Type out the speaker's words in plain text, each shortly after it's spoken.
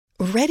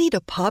Ready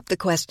to pop the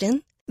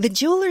question? The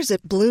jewelers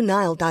at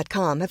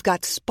BlueNile.com have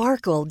got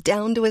sparkle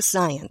down to a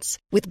science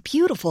with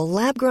beautiful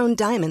lab-grown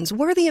diamonds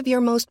worthy of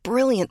your most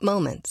brilliant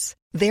moments.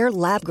 Their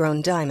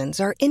lab-grown diamonds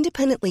are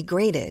independently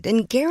graded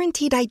and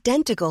guaranteed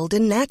identical to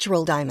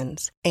natural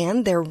diamonds,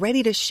 and they're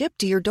ready to ship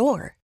to your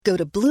door. Go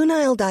to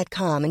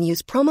BlueNile.com and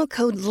use promo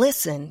code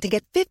LISTEN to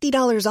get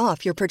 $50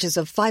 off your purchase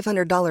of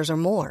 $500 or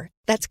more.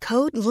 That's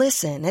code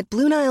LISTEN at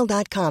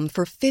BlueNile.com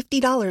for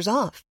 $50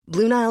 off.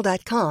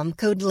 BlueNile.com,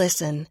 code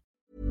LISTEN.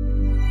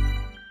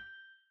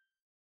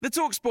 The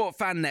TalkSport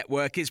Fan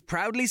Network is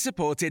proudly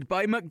supported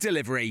by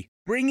McDelivery,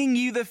 bringing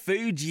you the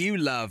food you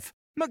love.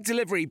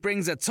 McDelivery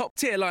brings a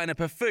top-tier lineup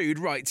of food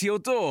right to your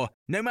door.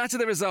 No matter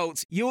the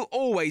result, you'll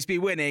always be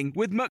winning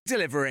with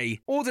McDelivery.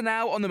 Order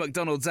now on the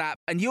McDonald's app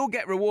and you'll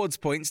get rewards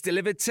points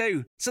delivered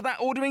too. So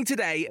that ordering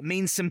today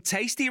means some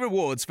tasty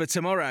rewards for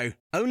tomorrow.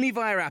 Only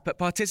via app at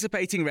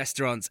participating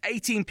restaurants.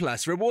 18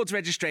 plus. Rewards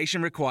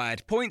registration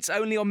required. Points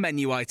only on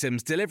menu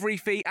items. Delivery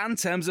fee and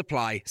terms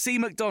apply. See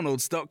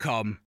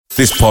mcdonalds.com.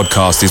 This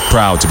podcast is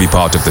proud to be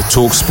part of the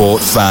TalkSport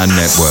Fan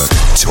Network.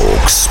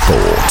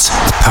 TalkSport.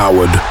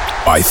 Powered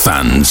by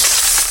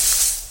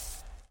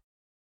fans.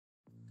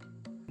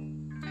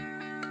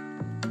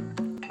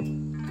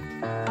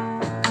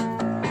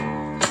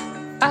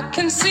 I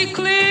can see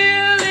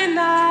clearly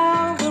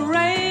now the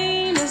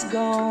rain is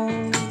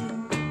gone.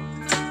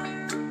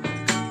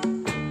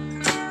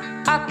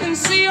 I can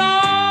see all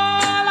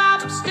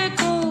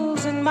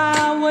obstacles in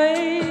my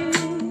way.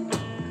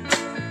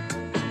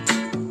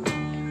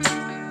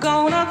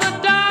 Gone are the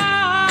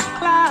dark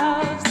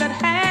clouds that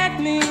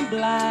had me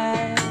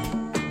blind.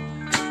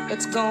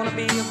 It's gonna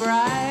be a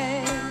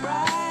bright,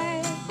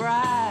 bright,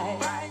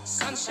 bright,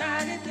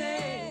 sunshiny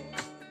day.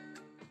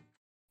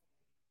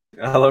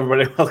 Hello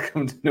everybody,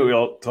 welcome to New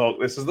York Talk.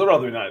 This is the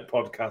Rotherham United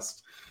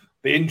podcast.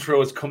 The intro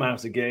has come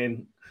out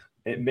again.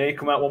 It may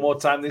come out one more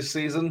time this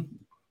season.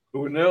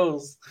 Who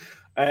knows?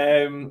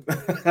 Thank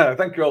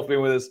you all for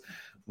being with us.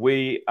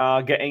 We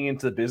are getting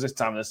into the business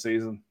time of the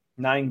season.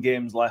 9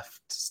 games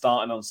left,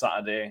 starting on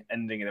Saturday,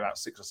 ending in about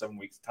 6 or 7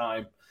 weeks'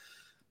 time.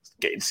 It's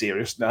getting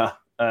serious now.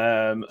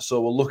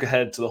 So we'll look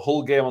ahead to the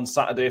Hull game on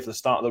Saturday for the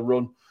start of the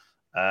run.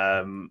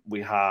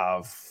 We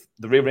have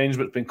the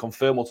rearrangement been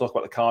confirmed. We'll talk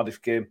about the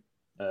Cardiff game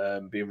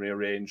being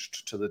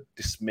rearranged to the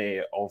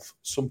dismay of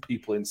some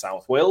people in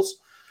South Wales.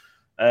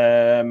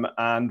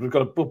 And we've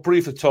got to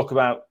briefly talk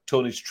about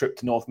Tony's trip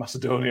to North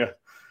Macedonia,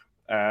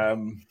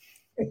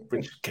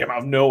 which came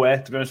out of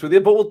nowhere, to be honest with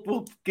you. But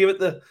we'll give it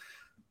the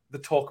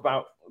talk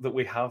about that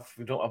we have.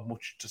 We don't have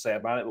much to say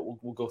about it, but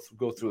we'll go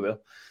through to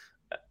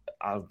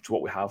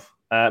what we have.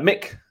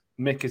 Mick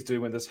is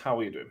doing with us. How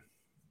are you doing?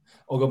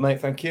 All good,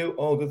 mate. Thank you.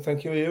 All good.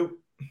 Thank you. Are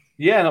you?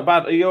 Yeah, not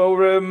bad. Are you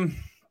going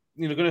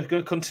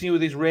to continue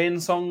with these rain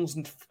songs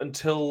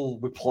until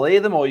we play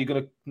them, or are you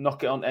going to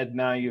knock it on Ed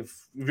now?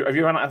 Have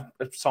you run out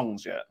of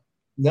songs yet?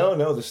 No.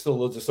 There's still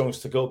loads of songs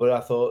to go, but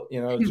I thought,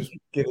 just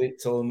give it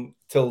till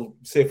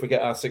see if we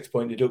get our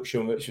 6-point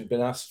deduction, which has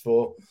been asked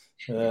for.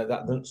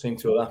 That doesn't seem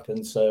to have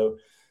happened. So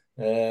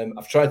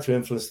I've tried to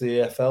influence the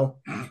EFL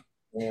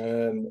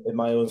in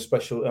my own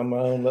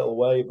little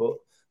way, but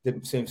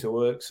didn't seem to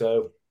work.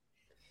 So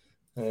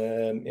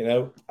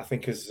I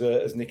think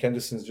as Nick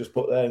Henderson's just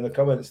put there in the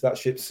comments, that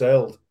ship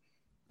sailed.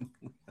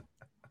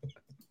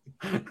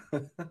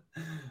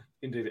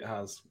 Indeed, it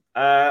has.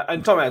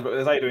 And Tom, how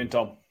are you doing,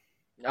 Tom?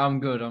 I'm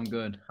good.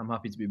 I'm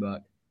happy to be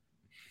back.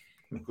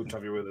 Good to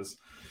have you with us.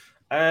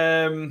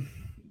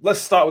 Let's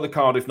start with the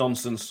Cardiff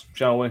nonsense,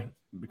 shall we?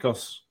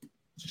 Because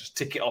let's just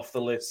tick it off the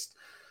list.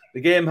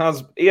 The game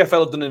has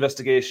EFL have done an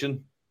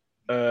investigation.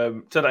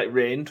 Turned out it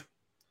rained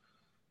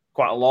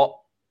quite a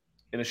lot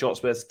in a short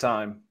space of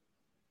time.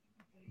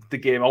 The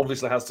game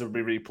obviously has to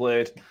be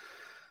replayed.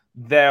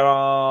 There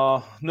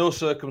are no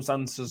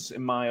circumstances,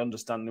 in my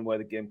understanding, where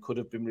the game could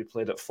have been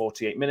replayed at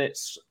 48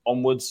 minutes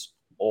onwards,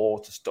 or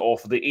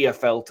for the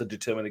EFL to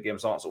determine the game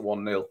starts at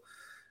 1-0.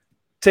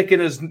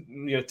 Taking us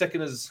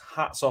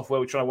hats off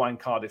where we're trying to wind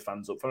Cardiff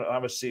fans up.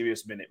 Have a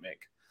serious minute,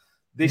 Mick.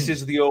 This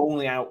is the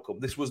only outcome.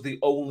 This was the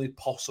only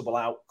possible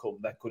outcome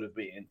there could have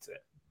been, isn't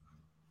it?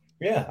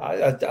 Yeah,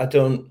 I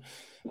don't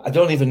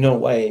even know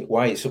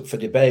why it's up for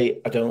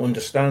debate. I don't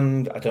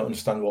understand. I don't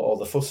understand what all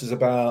the fuss is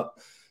about.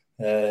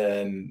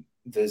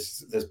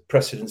 There's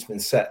precedents been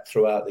set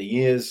throughout the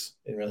years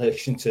in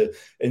relation to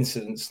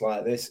incidents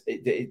like this.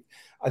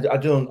 I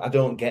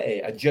don't get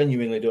it. I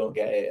genuinely don't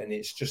get it, and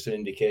it's just an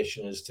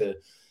indication as to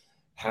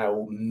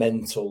how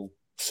mental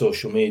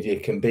social media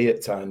can be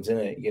at times,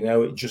 isn't it?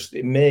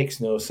 It makes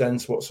no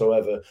sense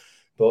whatsoever.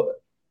 But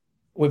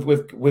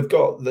we've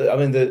got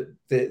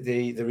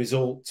the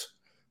result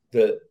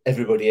that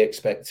everybody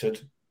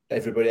expected.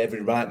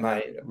 Every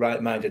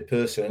right-minded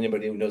person,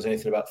 anybody who knows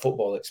anything about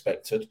football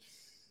expected,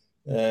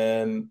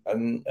 and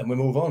we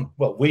move on.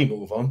 Well, we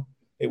move on.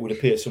 It would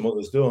appear some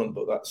others don't,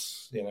 but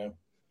that's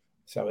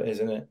how it is,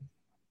 isn't it?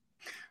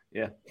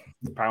 Yeah,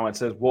 the power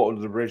says water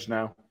under the bridge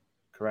now.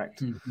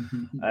 Correct.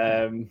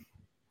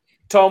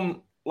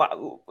 Tom, like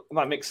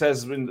Mick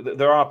says,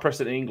 there are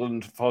precedent in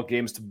England for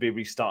games to be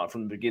restarted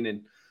from the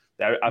beginning.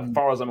 There, as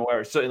far as I'm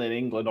aware, certainly in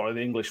England or in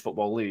the English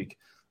Football League,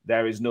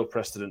 there is no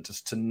precedent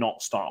to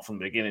not start from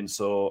the beginning.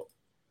 So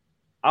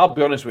I'll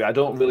be honest with you, I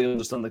don't really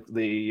understand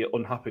the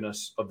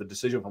unhappiness of the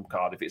decision from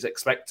Cardiff. It's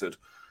expected.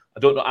 I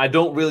don't know. I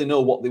don't really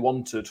know what they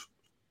wanted,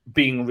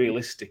 being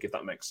realistic, if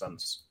that makes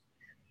sense.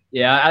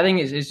 Yeah, I think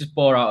it's just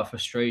bore out of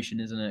frustration,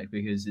 isn't it?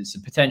 Because it's a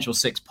potential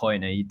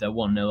 6-pointer. They're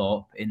 1-0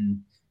 up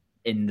in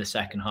the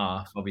second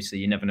half. Obviously,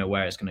 you never know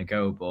where it's going to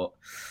go, but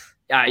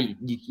yeah,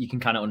 you can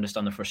kind of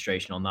understand the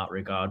frustration on that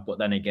regard. But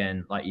then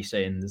again, like you're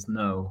saying, there's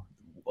no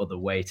other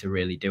way to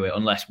really do it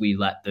unless we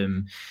let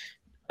them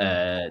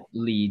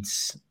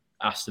Leeds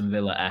Aston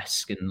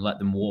Villa-esque and let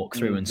them walk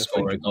through and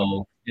score a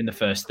goal in the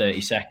first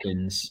 30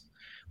 seconds,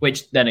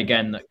 which then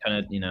again, that kind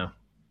of,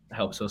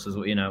 helps us as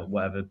well,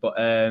 whatever. But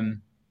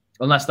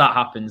unless that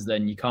happens,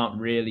 then you can't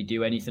really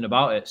do anything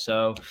about it.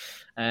 So,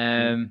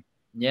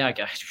 yeah, I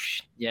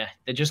guess, yeah,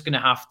 they're just going to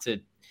have to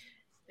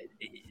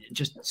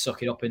just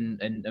suck it up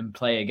and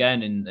play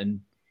again and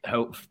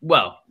hope,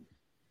 well,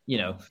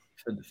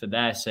 for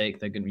their sake,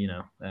 they're going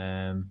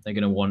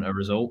to want a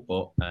result.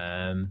 But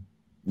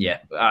yeah,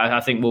 I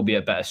think we'll be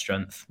at better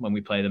strength when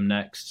we play them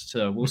next.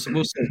 So we'll see.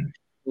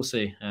 We'll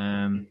see.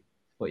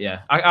 But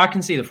yeah, I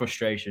can see the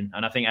frustration,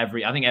 and I think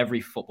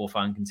every football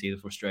fan can see the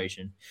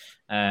frustration.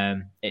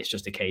 It's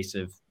just a case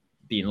of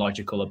being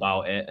logical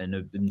about it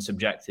and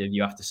subjective.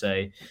 You have to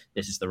say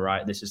this is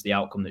the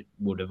outcome that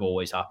would have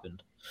always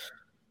happened.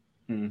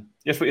 You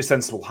just put your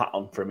sensible hat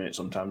on for a minute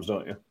sometimes,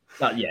 don't you?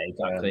 Yeah,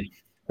 exactly.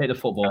 Take the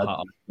football hat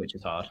on, which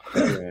is hard.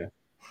 Yeah.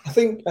 I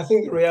think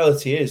the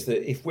reality is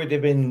that if we'd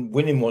have been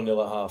winning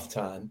 1-0 at half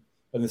time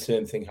and the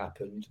same thing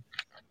happened,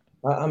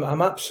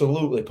 I'm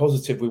absolutely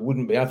positive we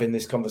wouldn't be having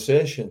this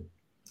conversation.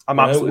 I'm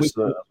absolutely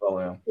certain as well,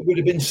 yeah. We would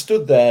have been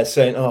stood there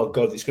saying, oh,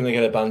 God, it's going to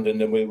get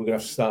abandoned and we're going to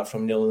have to start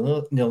from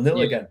nil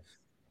again.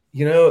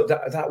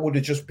 That would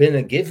have just been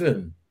a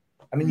given.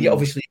 I mean,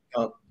 obviously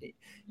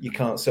you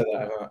can't say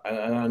that.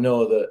 And I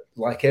know that,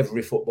 like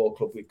every football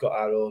club, we've got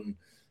our own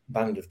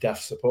band of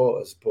daft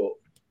supporters, but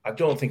I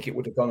don't think it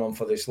would have gone on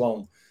for this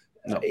long.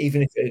 No.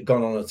 Even if it had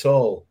gone on at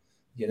all,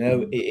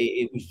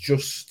 it was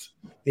just,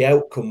 the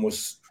outcome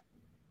was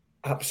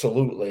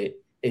absolutely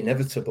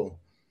inevitable.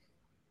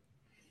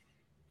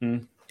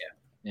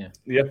 Yeah.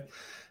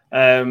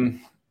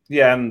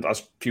 And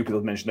as few people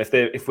have mentioned, if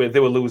they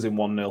were losing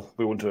 1-0,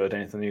 we wouldn't have heard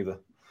anything either.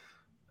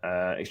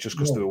 It's just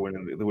because they were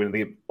winning the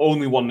game.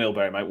 Only 1-0,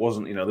 bear in mind,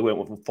 wasn't, they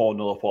weren't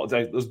 4-0 up.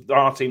 There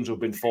are teams who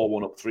have been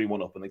 4-1 up,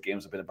 3-1 up, and the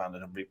games have been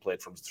abandoned and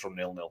replayed from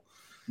 0-0.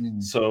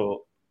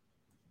 So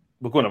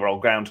we're going over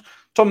old ground.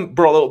 Tom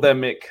brought it up there,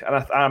 Mick,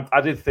 and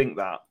I did think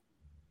that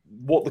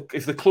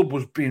if the club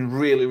was being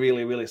really,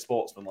 really, really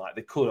sportsmanlike,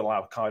 they could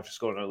allow Cardiff to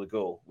score an early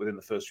goal within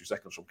the first few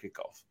seconds from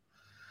kickoff.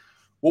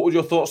 What would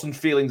your thoughts and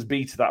feelings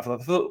be to that?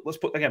 Let's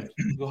put, again,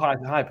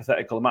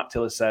 hypothetical. Matt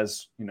Tiller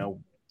says,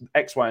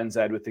 X, Y, and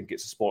Z would think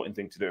it's a sporting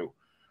thing to do.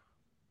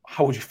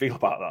 How would you feel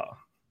about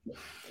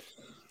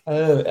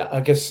that?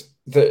 I guess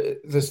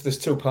there's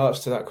two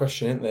parts to that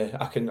question, isn't there?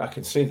 I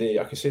can see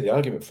the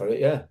argument for it.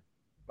 Yeah,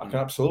 I can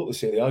absolutely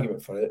see the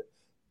argument for it.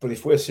 But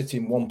if we're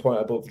sitting 1 point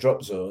above the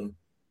drop zone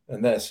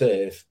and they're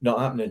safe, not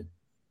happening,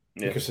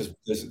 because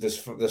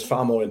there's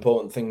far more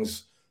important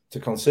things to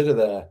consider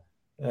there.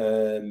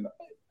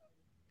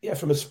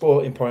 From a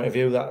sporting point of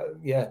view,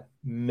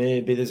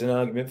 maybe there's an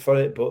argument for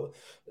it, but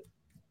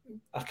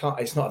I can't.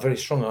 It's not a very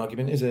strong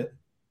argument, is it?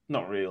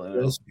 Not really.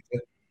 No.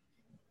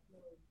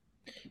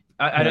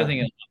 I don't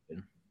think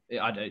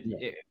it'll happen.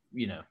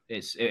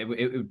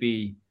 It would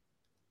be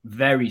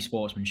very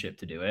sportsmanship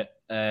to do it.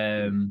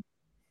 And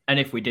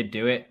if we did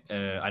do it,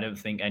 I don't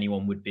think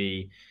anyone would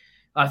be.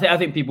 I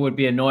think people would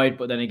be annoyed,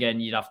 but then again,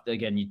 you'd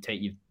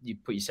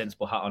put your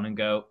sensible hat on and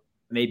go,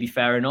 maybe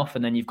fair enough,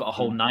 and then you've got a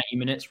whole 90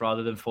 minutes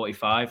rather than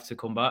 45 to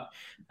come back.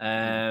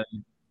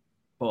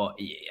 But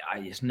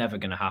it's never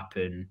going to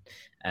happen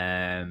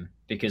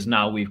because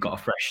now we've got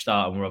a fresh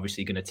start and we're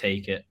obviously going to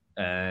take it.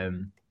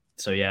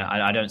 So yeah,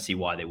 I don't see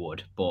why they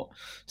would, but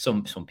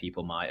some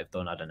people might have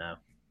done. I don't know.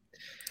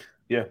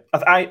 Yeah,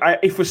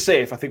 if we're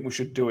safe, I think we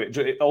should do it.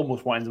 It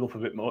almost winds them up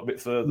a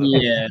bit further.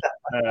 Yeah,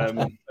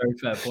 very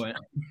fair point.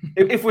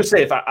 If we're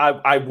safe,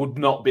 I would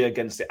not be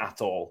against it at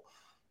all.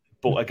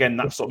 But again,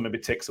 that sort of maybe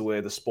takes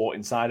away the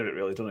sporting side of it,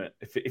 really, doesn't it?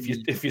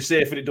 If you're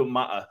safe and it doesn't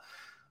matter.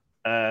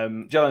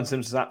 Jalen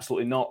Sims says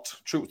absolutely not.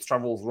 Truth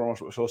travels.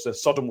 So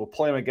says Sodom will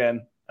play him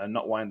again and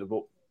not wind him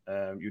up.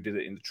 You did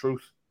it in the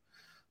truth.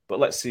 But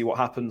let's see what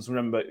happens.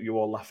 Remember, you're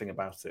all laughing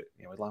about it.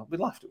 We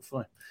laughed. It was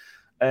funny.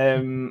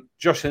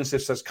 Josh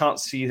Hinsif says can't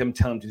see him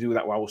telling him to do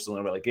that while we're still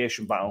in a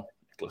relegation battle.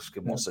 Nicholas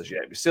Gilmore says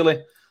it'd be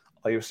silly.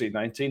 UFC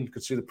 19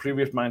 could see the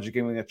previous manager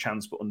giving a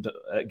chance, but under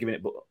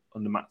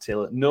Matt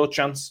Taylor, no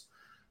chance.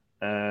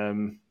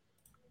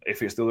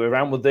 If it's the other way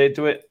around, would they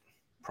do it?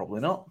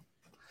 Probably not.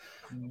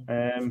 But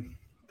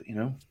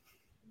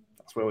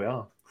that's where we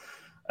are.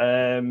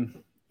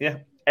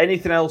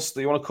 Anything else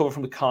that you want to cover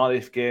from the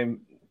Cardiff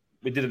game?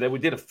 We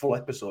did a full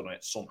episode on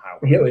it somehow.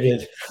 Yeah, we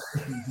did.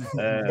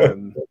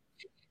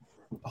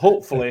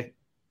 Hopefully,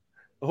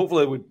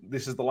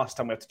 this is the last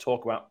time we have to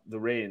talk about the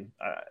rain.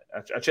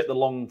 I checked the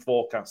long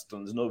forecast,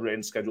 and there's no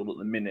rain scheduled at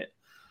the minute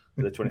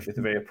for the 25th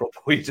of April.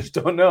 We just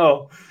don't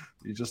know.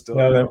 You just don't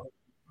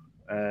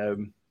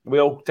know. We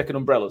all taking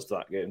umbrellas to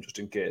that game just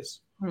in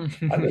case. There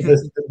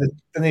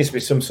needs to be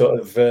some sort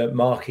of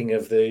marking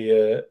of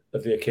the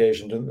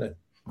occasion, doesn't there?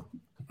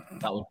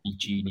 That would be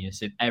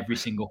genius if every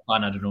single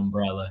fan had an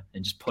umbrella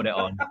and just put it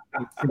on.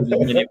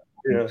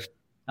 Yeah.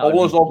 All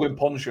those Ogling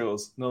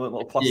ponchos, no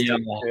little plastic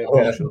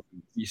ponchos.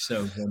 You're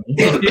so funny.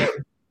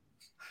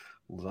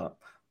 Love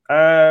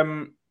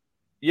that.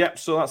 Yep,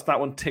 so that's that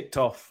one ticked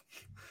off.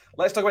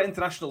 Let's talk about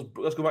internationals.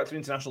 Let's go back to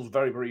internationals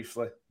very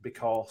briefly,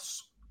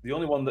 because the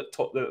only one that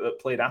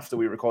played after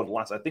we recorded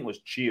last, I think, was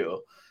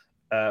Chio,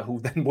 who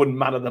then won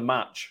man of the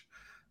match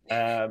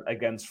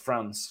against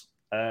France.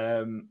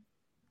 Tom,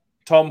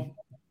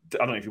 I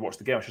don't know if you watched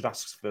the game. I should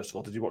ask first of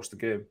all, did you watch the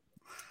game?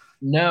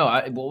 No,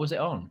 what was it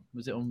on?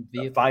 Was it on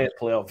Viaplay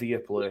or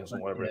Viaplay or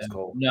something, whatever it's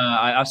called? No,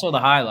 I saw the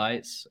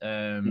highlights.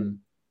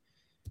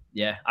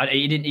 Yeah,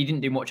 he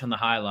didn't do much on the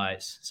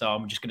highlights, so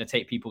I'm just going to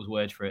take people's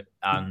word for it.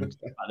 And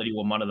that he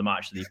won man of the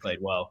match, that he played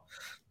well.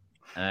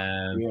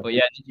 But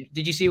yeah,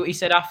 did you see what he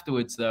said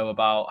afterwards though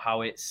about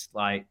how it's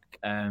like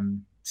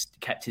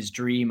kept his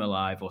dream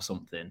alive or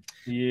something?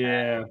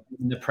 Yeah,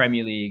 in the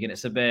Premier League, and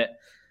it's a bit.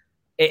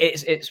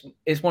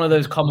 It's one of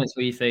those comments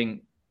where you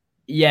think,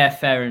 yeah,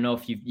 fair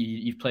enough.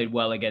 You've played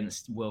well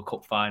against World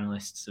Cup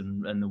finalists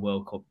and the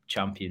World Cup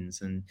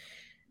champions, and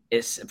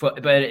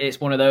but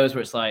it's one of those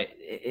where it's like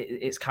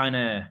it's kind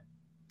of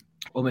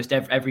almost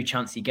every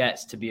chance he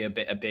gets to be a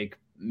big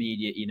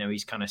media. You know,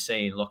 he's kind of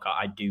saying, "Look,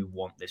 I do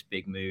want this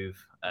big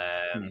move,"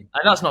 and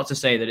that's not to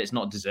say that it's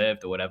not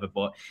deserved or whatever,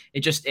 but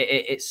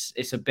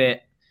it's a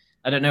bit.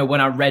 I don't know. When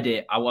I read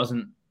it, I was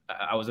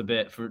a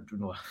bit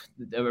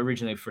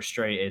originally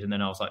frustrated, and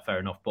then I was like, fair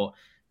enough. But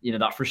you know,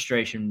 that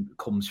frustration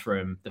comes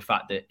from the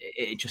fact that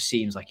it just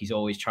seems like he's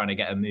always trying to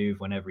get a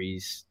move whenever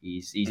he's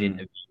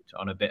interviewed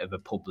on a bit of a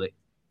public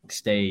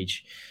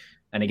stage.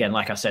 And again,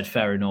 like I said,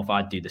 fair enough.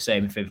 I'd do the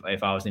same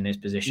if I was in his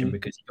position,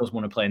 because he does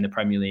want to play in the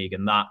Premier League,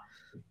 and that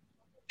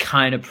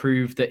kind of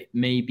proved that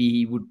maybe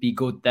he would be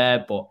good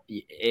there. But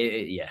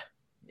it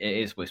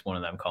is one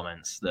of them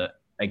comments that,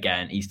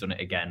 again, he's done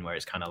it again, where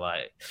it's kind of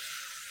like,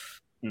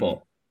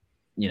 but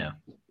you know,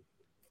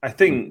 I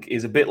think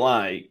he's a bit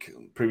like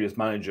previous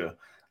manager.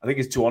 I think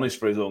he's too honest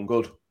for his own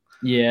good.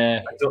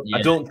 Yeah,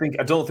 I don't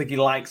think he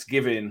likes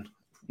giving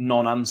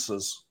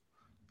non-answers.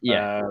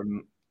 Yeah,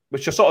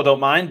 which I sort of don't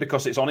mind,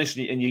 because it's honest,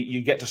 and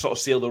you get to sort of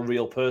see the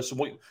real person.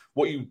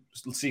 What you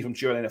see from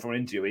Chio in an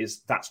interview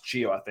is that's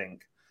Chio, I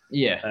think.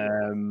 Yeah.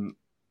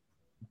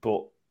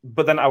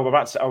 But then I was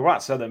about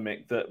to say then,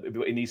 Mick, that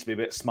he needs to be a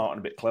bit smart and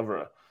a bit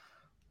cleverer.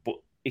 But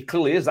it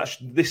clearly is.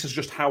 This is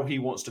just how he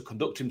wants to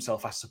conduct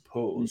himself, I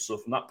suppose. So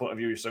from that point of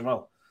view, you're saying,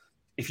 well,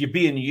 if you're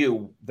being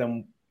you,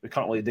 then we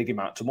can't really dig him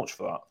out too much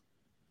for that.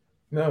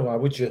 No, why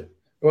would you?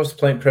 He wants to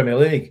play in Premier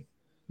League.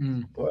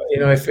 Well, you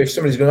know, if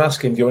somebody's going to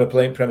ask him, do you want to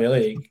play in Premier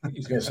League?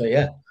 He's going to say,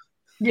 yeah.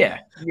 Yeah.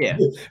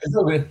 He's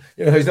not going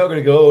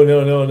to go, oh,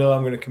 no,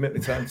 I'm going to commit my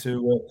time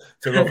to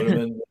Rotherham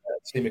and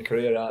see my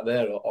career out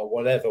there or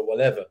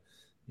whatever.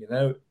 You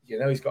know,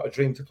 he's got a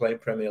dream to play in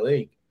Premier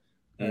League.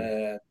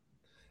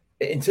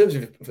 In terms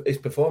of his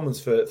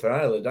performance for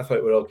Ireland, I thought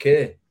it were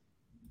okay.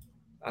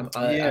 I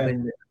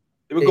mean,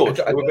 it was good.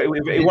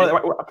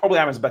 Probably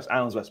Ireland's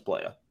best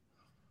player.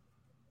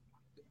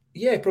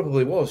 Yeah, it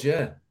probably was.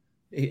 Yeah,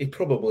 he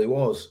probably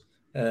was.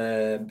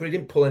 But he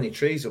didn't pull any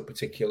trees up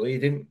particularly. He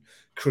didn't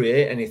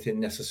create anything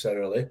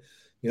necessarily.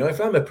 You know, if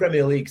I'm a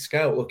Premier League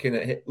scout looking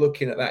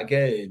at that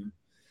game,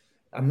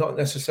 I'm not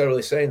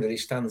necessarily saying that he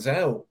stands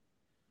out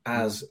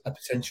as a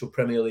potential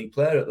Premier League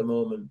player at the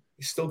moment.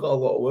 He's still got a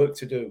lot of work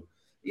to do.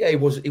 Yeah, he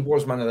was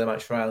man of the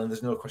match for Ireland.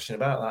 There's no question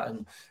about that.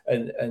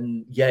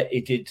 And yet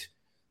he did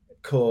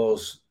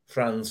cause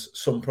France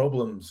some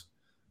problems.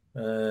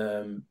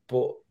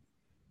 But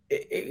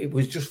it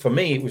was just, for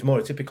me, it was more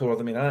a typical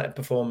Rotherham United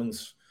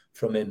performance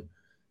from him.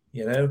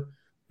 You know,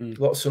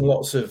 lots and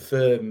lots of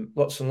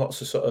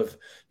sort of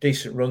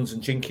decent runs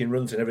and jinking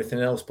runs and everything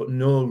else, but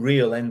no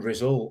real end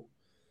result.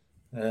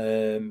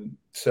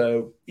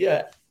 So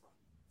yeah,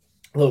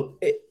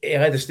 look, he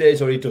either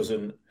stays or he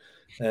doesn't.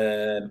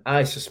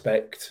 I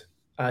suspect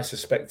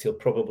he will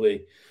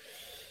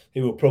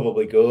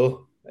probably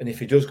go, and if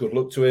he does, good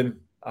luck to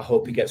him. I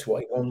hope he gets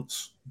what he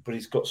wants, but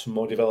he's got some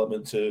more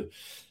development to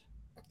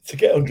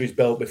get under his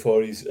belt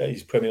before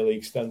he's Premier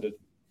League standard.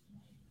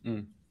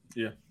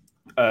 Yeah.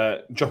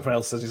 John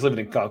Farrell says he's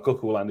living in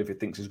Cuckoo land if he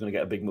thinks he's going to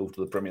get a big move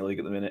to the Premier League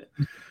at the minute.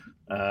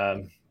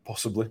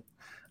 Possibly.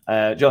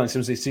 John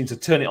seems to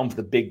turn it on for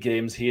the big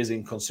games. He is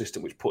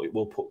inconsistent, which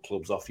will put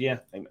clubs off. Yeah,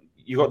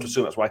 you got to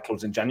assume that's why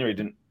clubs in January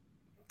didn't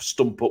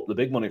stump up the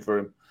big money for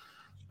him.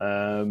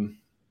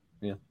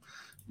 Yeah,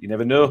 you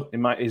never know.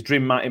 His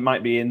dream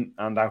might be in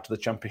and out of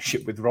the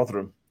Championship with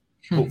Rotherham,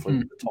 hopefully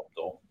with the top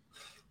door.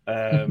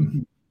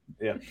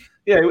 Yeah,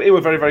 it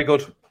was very, very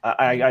good.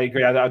 I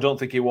agree. I don't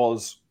think he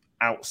was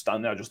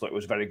outstanding. I just thought it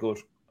was very good.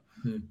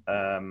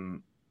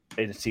 In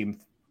a team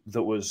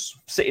that was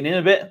sitting in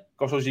a bit.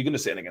 Gosh, you're going to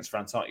sit in against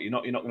France, aren't you? You're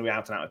not going to be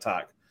out and out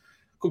attack.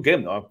 Good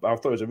game though. I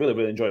thought it was a really,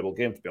 really enjoyable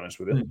game, to be honest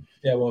with you.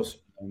 Yeah, it was.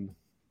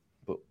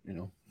 But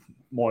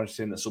more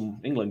interesting than some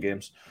England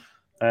games.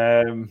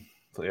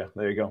 So yeah,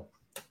 there you go.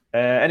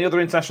 Any other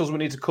internationals we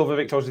need to cover?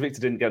 Victor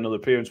didn't get another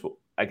appearance, but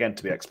again,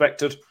 to be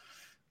expected.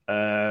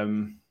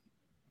 Fergie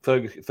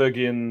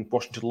and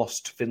Washington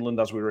lost to Finland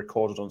as we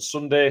recorded on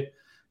Sunday.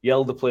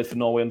 Yelder played for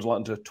Norway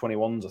under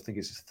 21s. I think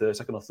it's his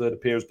second or third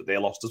appearance, but they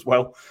lost as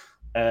well.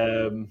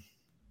 I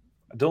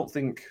don't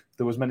think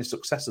there was many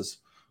successes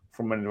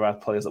from many of our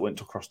players that went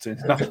across to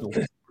international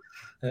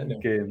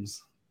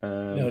games.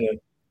 No.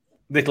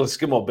 Nicholas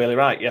Skimmer, Bailey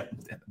Wright, yeah,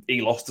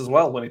 he lost as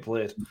well when he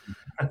played.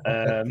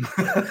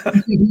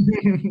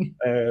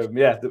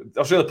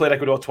 Australia played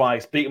Ecuador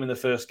twice, beat them in the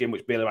first game,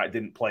 which Bailey Wright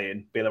didn't play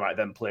in. Bailey Wright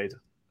then played.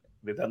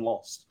 They then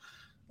lost,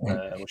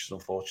 which is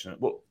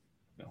unfortunate, but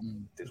it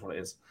is what it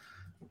is.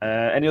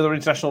 Any other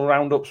international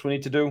roundups we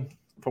need to do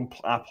from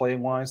our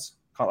playing wise?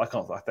 I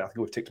think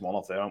we've ticked them all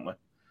off there, haven't we?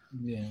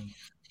 Yeah.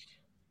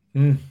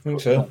 I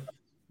think so.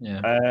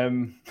 Yeah.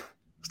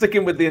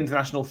 Sticking with the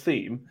international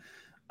theme,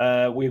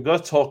 we've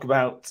got to talk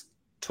about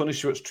Tony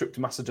Stewart's trip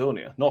to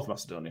Macedonia, North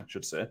Macedonia, I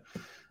should say.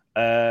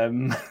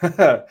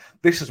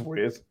 This is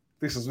weird.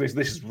 This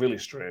is really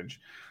strange.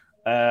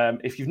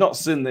 If you've not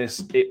seen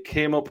this, it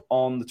came up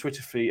on the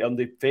Twitter feed, on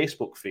the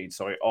Facebook feed,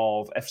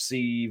 of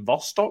FC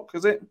Vostok,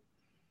 is it?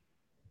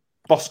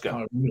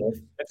 Voska.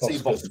 FC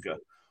Voska,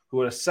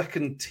 who are a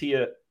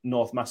second-tier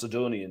North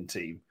Macedonian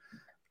team.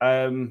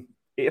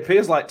 It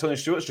appears like Tony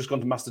Stewart's just gone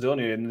to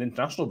Macedonia in an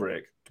international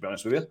break, to be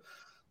honest with you.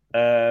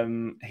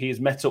 He's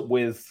met up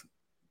with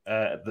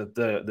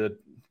the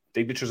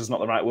dignitaries is not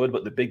the right word,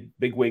 but the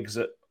big wigs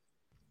at.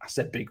 I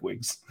said big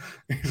wigs.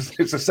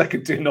 It's a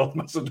second-tier North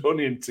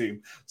Macedonian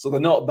team, so they're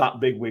not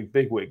that big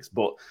wigs.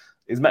 But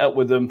he's met up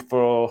with them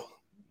for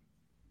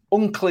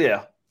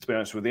unclear, to be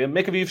honest with you.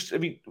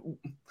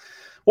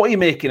 What are you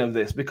making of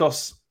this?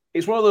 Because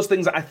it's one of those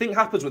things that I think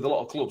happens with a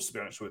lot of clubs, to be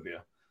honest with you.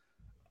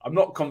 I'm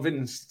not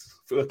convinced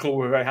for the club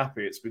we're very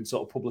happy it's been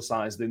sort of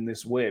publicised in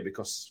this way,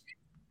 because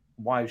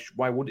why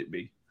would it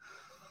be?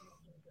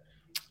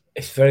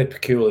 It's very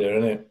peculiar,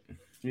 isn't it?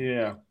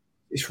 Yeah.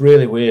 It's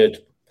really weird.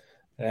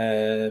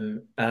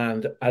 And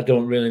I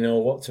don't really know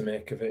what to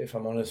make of it, if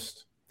I'm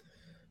honest.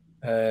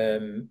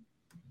 It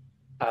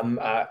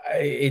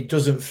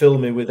doesn't fill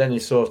me with any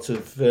sort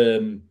of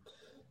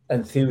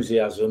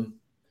enthusiasm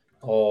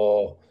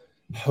or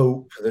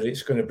hope that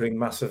it's going to bring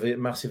massive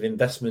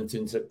investment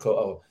into club,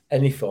 or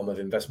any form of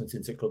investment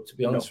into club, to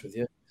be honest with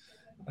you.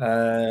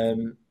 I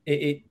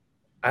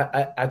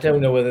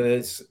don't know whether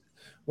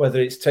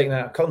it's taken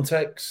out of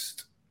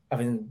context.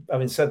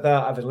 Having said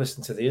that, having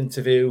listened to the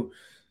interview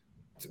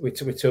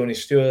with Tony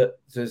Stewart,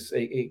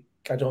 I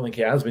don't think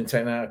it has been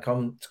taken out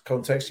of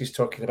context. He's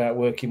talking about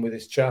working with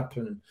his chap,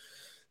 and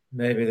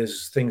maybe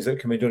there's things that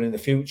can be done in the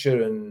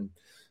future, and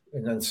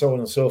so on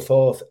and so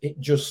forth. It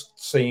just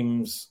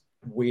seems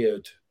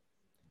weird.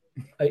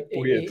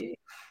 It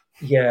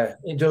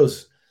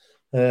does.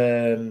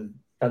 And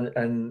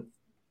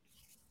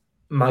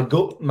my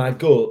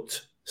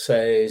gut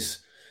says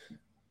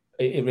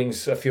it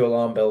rings a few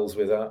alarm bells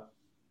with that.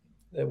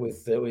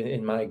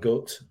 In my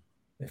gut,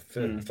 if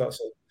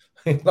that's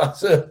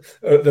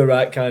the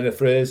right kind of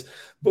phrase,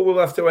 but we'll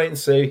have to wait and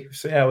see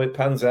how it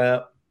pans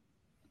out.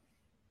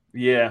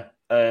 Yeah,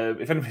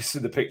 if anybody's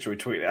seen the picture, we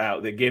tweeted it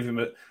out. They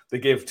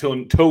gave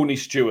Tony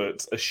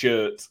Stewart a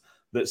shirt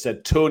that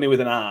said Tony with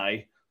an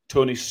I,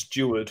 Tony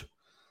Stewart.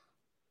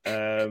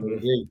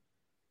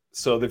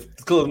 So they've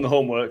cleared them the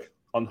homework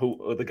on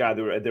who the guy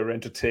they were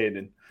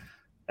entertaining.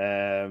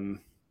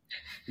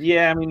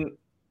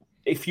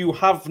 If you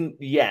haven't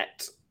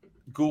yet,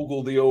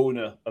 Google the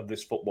owner of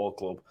this football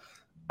club.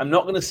 I'm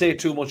not going to say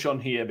too much on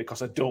here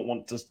because I don't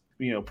want to,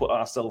 put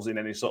ourselves in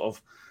any sort of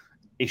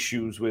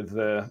issues with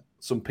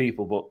some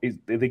people. But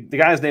the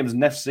guy's name is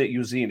Nefsit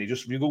Uzini.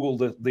 Just if you Google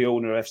the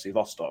owner of FC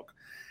Vostok,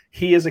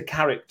 he is a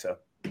character.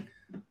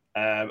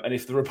 And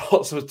if the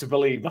reports are to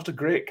believe, not a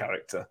great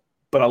character,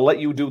 but I'll let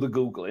you do the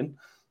Googling.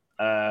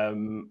 Have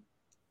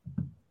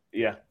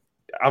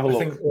a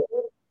look.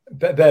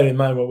 Bear in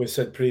mind what we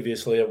said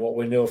previously and what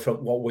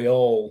we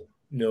all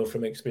know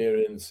from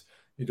experience.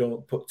 You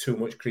don't put too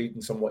much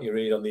credence on what you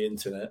read on the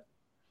internet.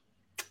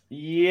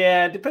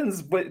 Yeah, it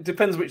depends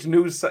which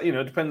news.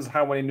 Depends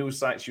how many news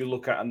sites you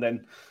look at, and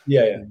then.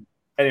 Yeah.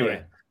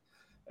 Anyway,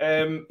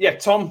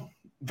 Tom,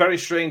 very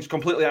strange,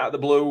 completely out of the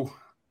blue.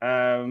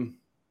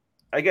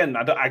 Again,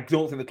 I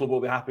don't think the club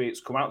will be happy it's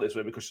come out this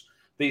way, because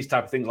these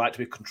type of things like to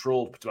be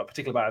controlled,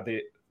 particularly by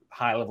the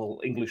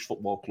high-level English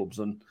football clubs,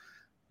 and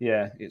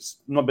it's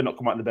not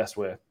come out in the best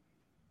way.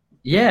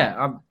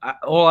 Yeah,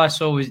 all I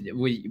saw was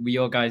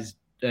your guys'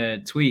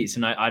 tweets,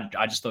 and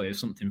I just thought it was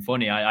something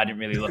funny. I didn't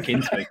really look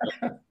into it.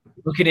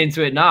 Looking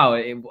into it now,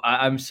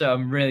 I'm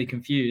really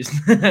confused.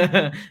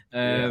 I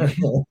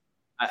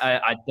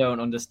don't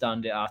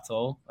understand it at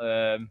all.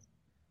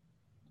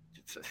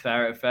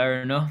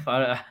 Fair enough.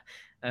 I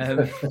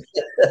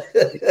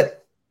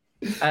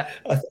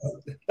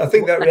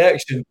think that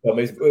reaction, Tom,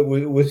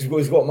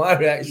 was what my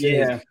reaction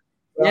is.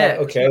 Right,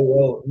 okay,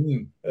 well,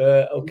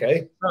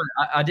 okay.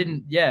 I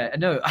didn't. Yeah,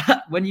 no.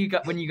 When you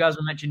guys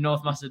were mentioning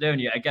North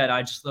Macedonia again,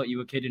 I just thought you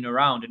were kidding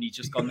around, and he's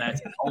just gone there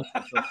to.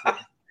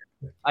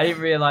 I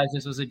didn't realize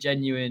this was a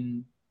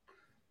genuine.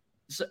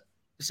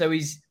 So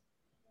he's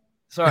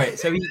sorry.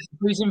 So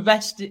he's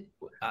invested.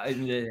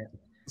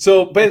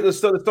 So basically,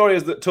 the story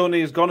is that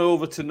Tony has gone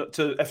over to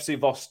FC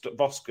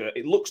Voska.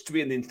 It looks to be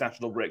in the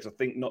international breaks. I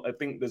think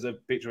there's a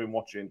picture of him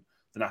watching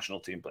the national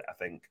team play. I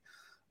think.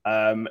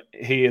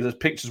 There's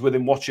pictures with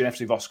him watching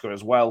FC Voska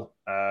as well,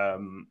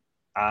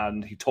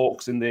 and he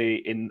talks in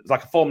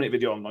like a 4-minute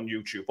video on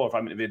YouTube, 4 or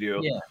 5 minute video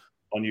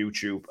on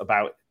YouTube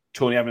about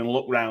Tony having a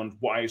look around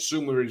what I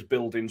assume were his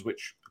buildings,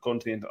 which according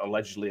to the internet,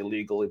 allegedly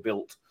illegally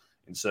built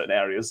in certain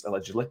areas,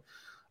 allegedly,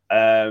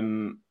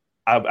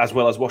 as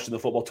well as watching the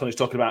football. Tony's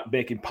talking about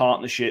making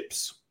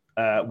partnerships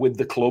with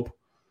the club.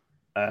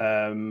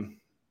 I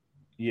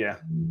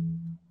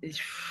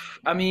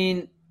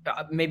mean,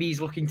 maybe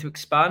he's looking to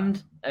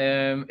expand.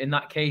 In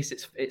that case,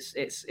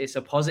 it's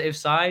a positive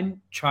sign.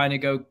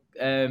 Trying to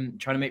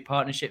make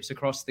partnerships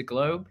across the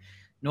globe.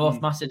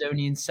 North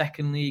Macedonian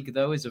second league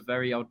though is a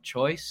very odd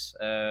choice.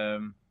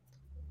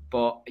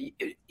 But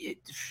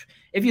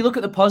if you look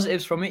at the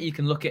positives from it, you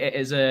can look at it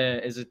as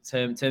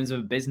in terms of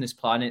a business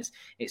plan. It's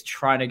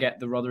trying to get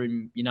the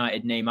Rotherham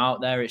United name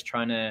out there. It's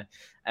trying to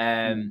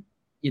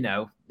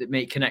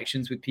make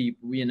connections with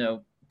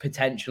people.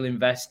 Potential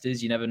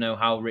investors. You never know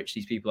how rich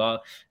these people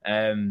are.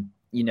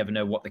 You never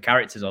know what the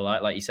characters are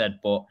like you said.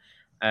 But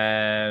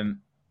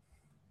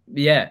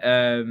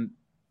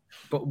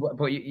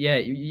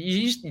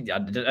you just, I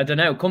don't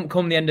know.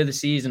 Come the end of the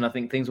season, I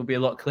think things will be a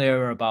lot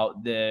clearer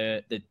about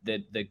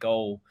the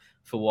goal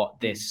for what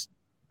this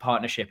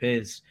partnership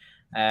is.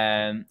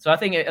 So I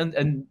think,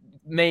 and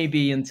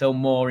maybe until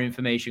more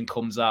information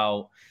comes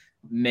out,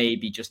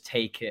 maybe just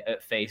take it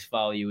at face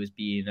value as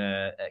being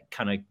a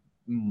kind of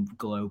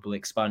global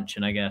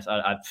expansion, I guess.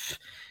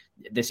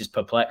 This has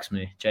perplexed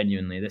me,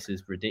 genuinely. This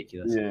is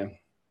ridiculous. Yeah.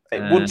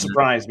 It wouldn't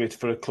surprise me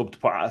for a club to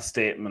put out a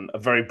statement, a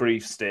very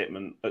brief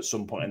statement at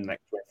some point in the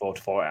next 24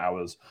 to 48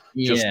 hours.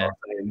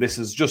 This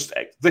is,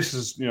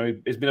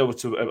 it's been over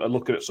to a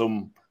look at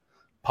some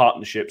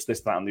partnerships,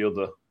 this, that, and the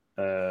other.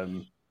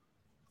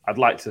 I'd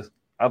like to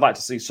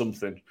see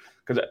something,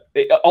 because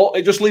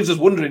it just leaves us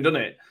wondering,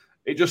 doesn't it?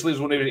 It just leaves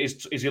us wondering,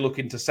 is he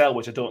looking to sell,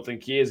 which I don't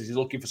think he is. Is he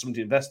looking for someone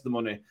to invest the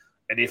money?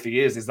 And if he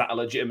is that a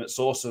legitimate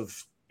source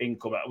of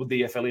income? Would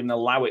the EFL even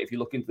allow it? If you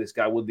look into this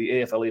guy, would the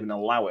EFL even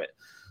allow it?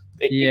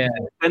 It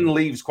then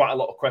leaves quite a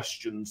lot of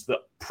questions that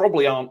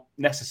probably aren't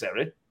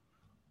necessary,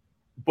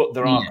 but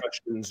there are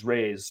questions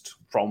raised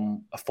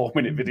from a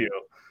 4-minute video.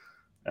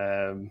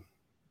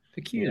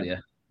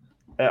 Peculiar.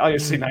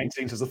 IOC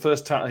 19 says the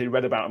first title he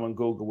read about him on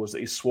Google was that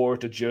he swore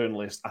at a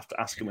journalist after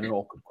asking him an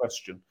awkward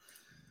question.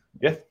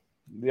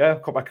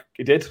 Come back.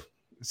 He did.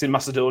 It's in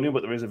Macedonia,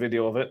 but there is a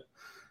video of it.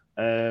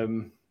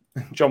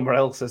 John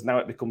Morell says now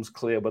it becomes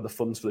clear where the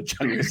funds for the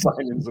January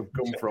signings have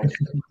come from.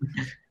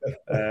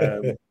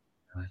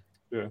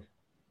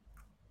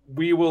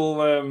 We will.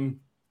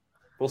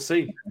 We'll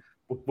see.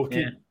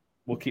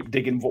 We'll keep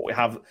digging what we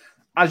have.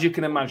 As you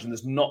can imagine,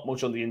 there's not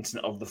much on the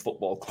internet of the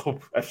football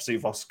club FC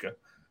Voska.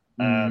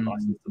 There's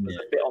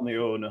a bit on the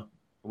owner,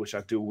 which I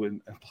do.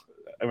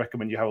 I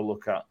recommend you have a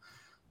look at.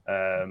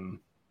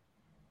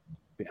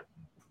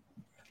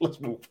 Let's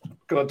move,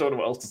 because I don't know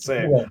what else to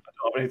say. I don't have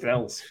anything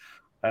else.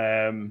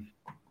 I'll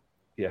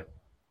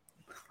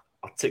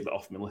tick that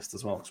off my list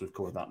as well, because we've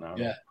covered that now.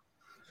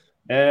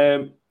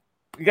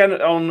 Again,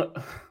 on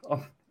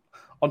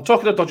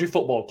talking of dodgy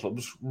football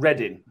clubs,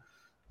 Reading,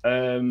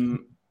 Paul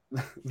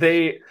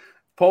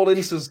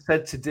Ince has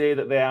said today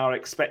that they are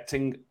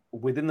expecting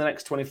within the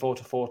next 24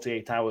 to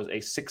 48 hours a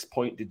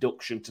 6-point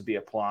deduction to be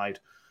applied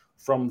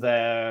from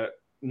their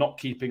not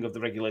keeping of the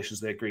regulations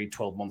they agreed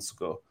 12 months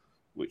ago,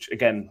 which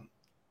again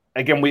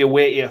we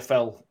await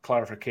EFL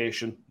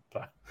clarification.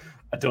 But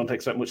I don't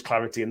expect much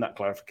clarity in that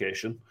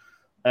clarification.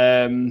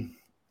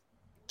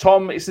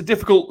 Tom, it's a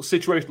difficult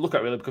situation to look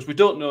at, really, because we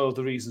don't know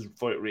the reasons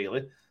for it,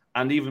 really.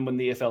 And even when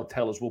the EFL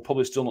tell us, we'll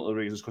probably still not know the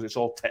reasons, because it's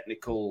all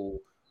technical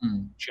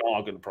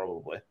jargon,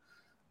 probably.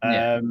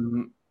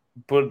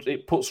 But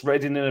it puts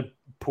Reading in a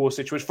poor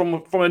situation.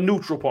 From a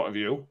neutral point of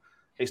view,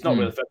 it's not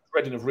really fair.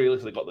 Reading have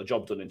realistically got the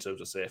job done in terms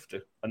of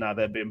safety, and now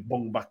they're being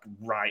bunged back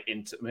right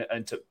into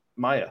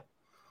mire.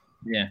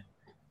 Yeah.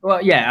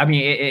 Well, yeah. I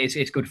mean,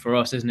 it's good for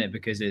us, isn't it?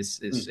 Because it's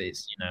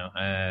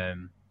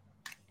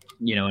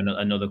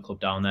another club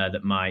down there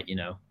that might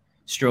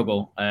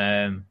struggle,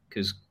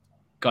 because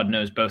God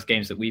knows both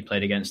games that we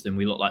played against them,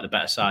 we looked like the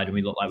better side, and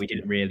we looked like we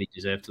didn't really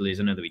deserve to lose.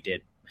 I know that we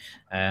did,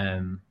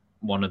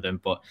 one of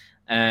them, but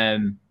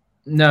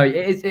no,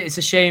 it's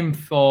a shame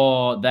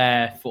for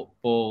their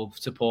football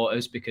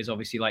supporters, because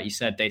obviously, like you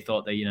said, they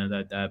thought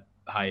that they're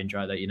high and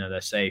dry, that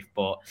they're safe,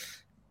 but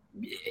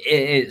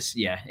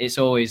It's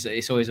always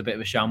a bit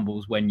of a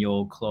shambles when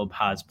your club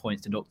has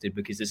points deducted,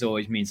 because this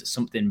always means that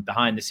something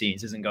behind the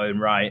scenes isn't going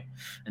right.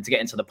 And to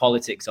get into the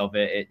politics of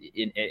it,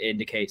 it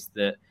indicates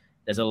that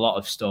there's a lot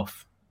of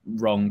stuff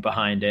wrong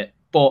behind it.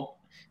 But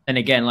then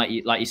again, like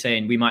you're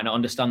saying, we might not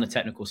understand the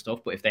technical stuff,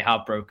 but if they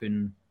have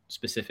broken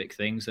specific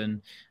things,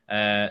 and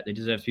they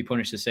deserve to be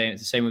punished. It's the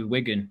same with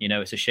Wigan.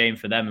 It's a shame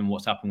for them and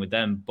what's happened with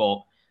them,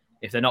 but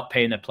if they're not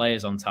paying their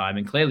players on time,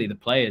 and clearly the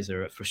players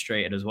are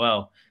frustrated as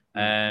well,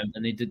 and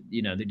they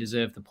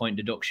deserve the point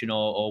deduction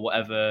or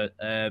whatever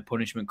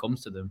punishment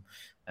comes to them.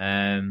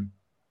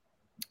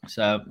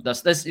 So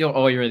that's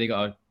all you really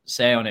got to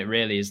say on it.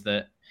 Really, is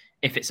that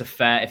if it's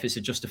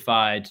a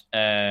justified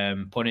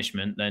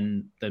punishment,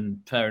 then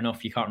fair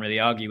enough. You can't really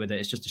argue with it.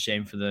 It's just a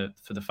shame for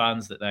the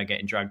fans that they're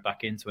getting dragged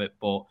back into it.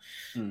 But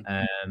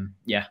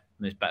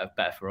it's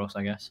better for us,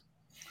 I guess.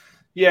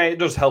 Yeah, it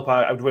does help.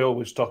 We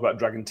always talk about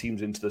dragging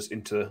teams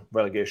into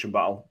relegation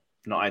battle.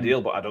 Not ideal,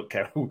 but I don't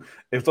care who.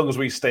 As long as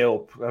we stay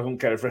up, I don't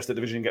care if the rest of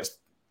the division gets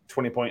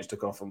 20 points to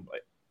come from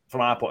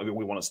our point of view.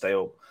 We want to stay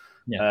up.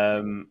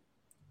 Yeah.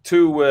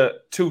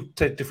 Two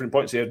different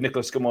points here.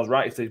 Nicholas Gilmore's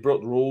right. If they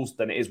broke the rules,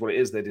 then it is what it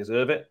is. They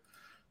deserve it.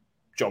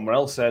 John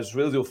Morell says,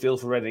 really do feel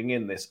for Reading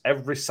in this.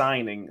 Every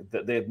signing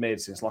that they've made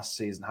since last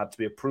season had to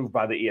be approved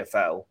by the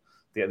EFL.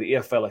 The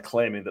EFL are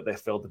claiming that they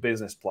failed the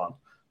business plan.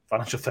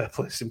 Financial fair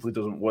play simply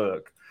doesn't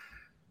work.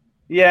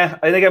 Yeah,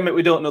 and again,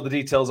 we don't know the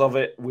details of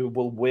it. We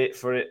will wait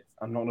for it.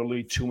 I'm not going to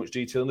lead too much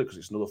detail in it because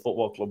it's another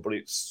football club, but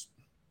it's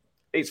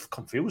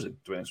confusing,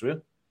 to be honest with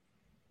you.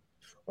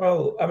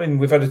 Well, I mean,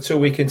 we've had a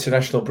 2-week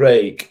international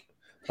break,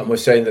 and we're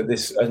saying that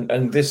this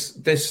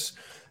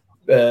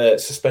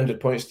suspended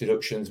points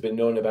deduction has been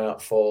known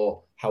about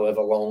for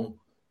however long.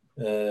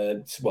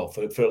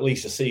 For at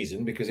least a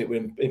season, because it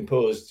was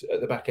imposed at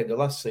the back end of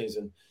last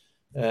season.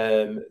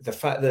 The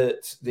fact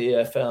that the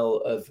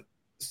EFL have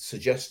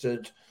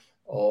suggested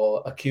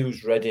or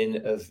accused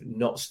Reading of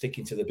not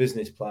sticking to the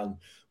business plan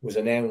was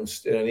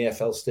announced in an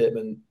EFL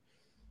statement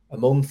a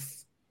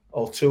month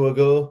or two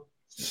ago,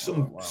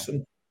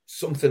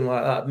 something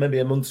like that, maybe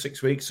a month,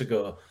 6 weeks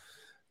ago.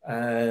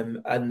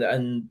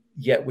 And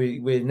yet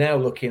we're now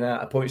looking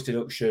at a points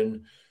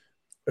deduction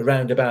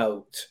around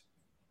about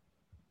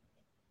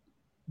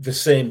the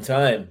same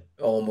time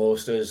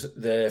almost as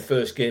their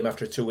first game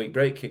after a 2-week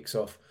break kicks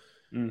off.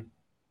 What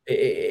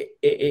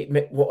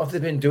have they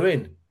been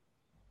doing?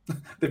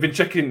 They've been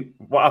checking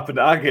what happened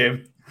at our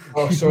game.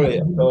 Oh, sorry,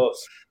 of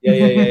course. Yeah.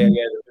 They're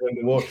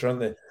underwater, aren't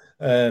they?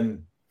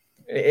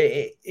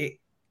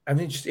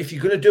 Just if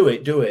you're going to do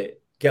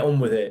it. Get on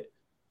with it.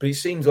 But it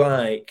seems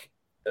like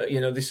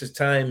this is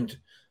timed.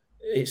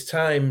 It's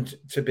timed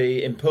to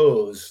be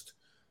imposed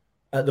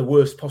at the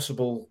worst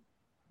possible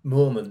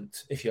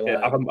moment, if you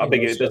like.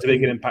 As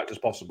big an impact as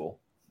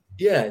possible.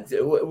 Yeah,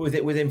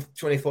 within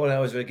 24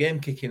 hours of a game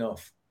kicking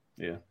off.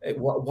 Yeah.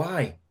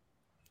 Why?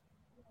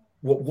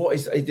 What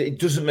is it?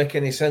 Doesn't make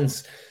any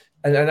sense.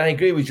 And I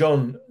agree with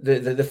John.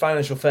 The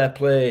financial fair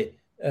play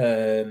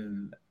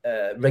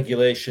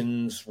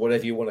regulations,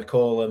 whatever you want to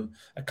call them,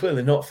 are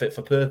clearly not fit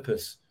for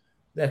purpose.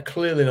 They're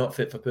clearly not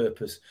fit for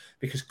purpose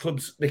because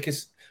clubs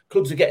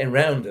are getting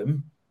around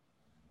them,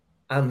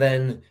 and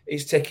then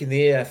it's taking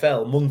the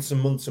EFL months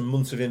and months and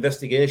months of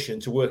investigation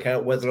to work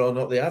out whether or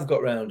not they have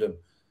got around them.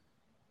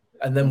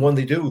 And then when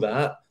they do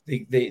that,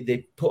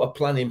 they put a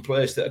plan in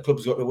place that a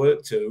club's got to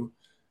work to,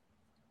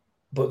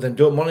 but then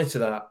don't monitor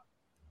that.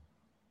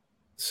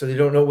 So they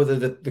don't know whether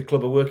the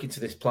club are working to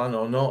this plan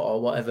or not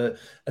or whatever.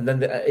 And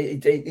then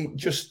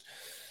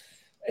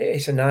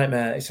it's a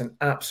nightmare. It's an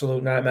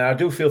absolute nightmare. I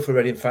do feel for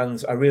Reading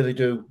fans. I really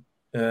do.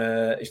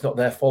 It's not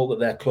their fault that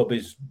their club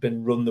has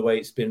been run the way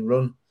it's been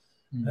run.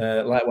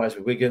 Likewise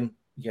with Wigan,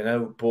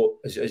 but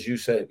as you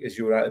say, as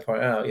you rightly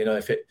point out,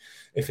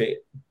 if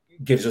it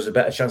gives us a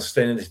better chance of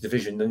staying in this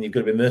division, then you've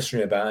got to be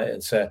mercenary about it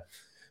and say,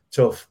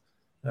 tough.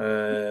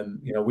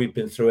 We've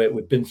been through it.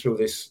 We've been through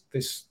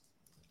this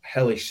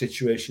hellish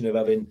situation of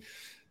having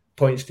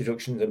points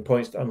deductions and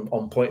points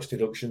on points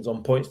deductions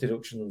on points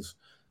deductions.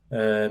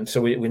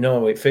 So we know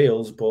how it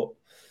feels, but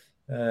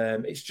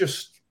it's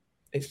just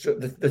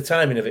the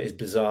timing of it is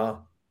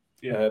bizarre.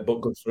 Yeah,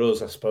 but good for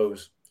us, I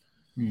suppose.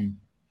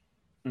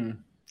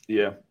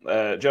 Yeah.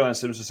 Joanne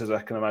Simpson says,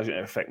 I can imagine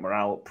it affect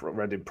morale at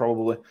Reading,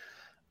 probably.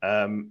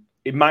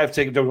 It might have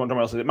taken,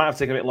 it might have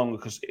taken a bit longer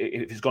because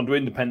if it's gone to an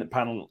independent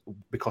panel,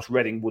 because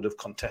Reading would have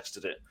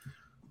contested it.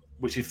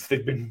 Which if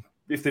they've been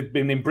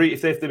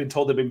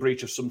told they've been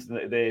breach of something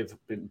that they've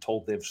been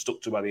told they've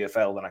stuck to by the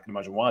EFL, then I can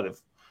imagine why they've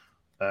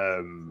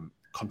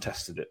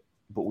contested it.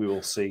 But we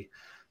will see.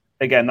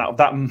 Again,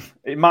 that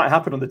it might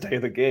happen on the day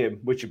of the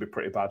game, which would be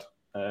pretty bad,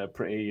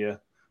 pretty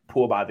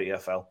poor by the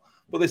EFL.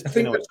 But this, it's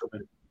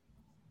coming.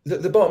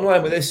 The bottom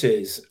line with this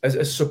is,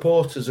 as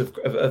supporters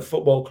of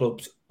football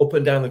clubs up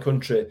and down the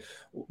country,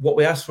 what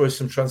we ask for is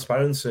some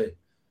transparency.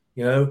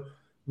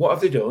 What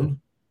have they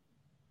done?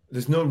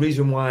 There's no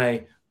reason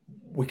why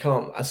we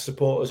can't, as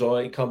supporters,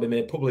 or it can't be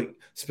made public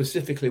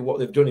specifically what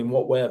they've done, in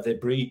what way have they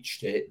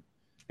breached it.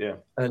 Yeah.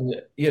 And,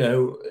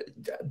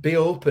 be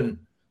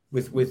open.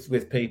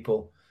 with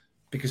people,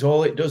 because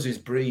all it does is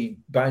breed.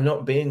 By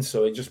not being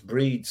so, it just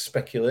breeds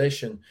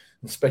speculation,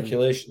 and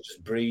speculation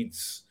just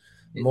breeds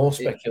more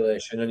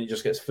speculation, and it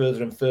just gets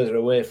further and further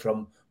away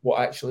from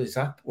what's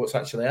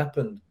actually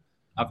happened.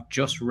 I've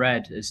just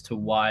read as to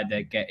why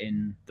they're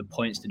getting the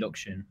points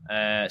deduction.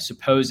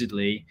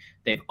 Supposedly,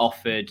 they've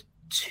offered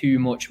too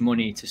much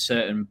money to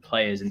certain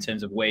players in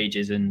terms of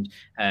wages and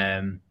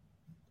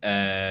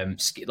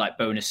like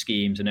bonus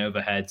schemes and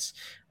overheads,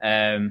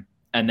 and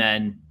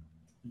then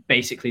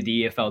basically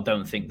the EFL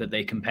don't think that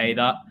they can pay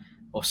that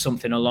or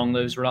something along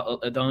those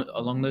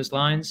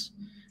lines.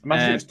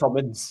 Imagine it's Tom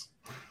Ince.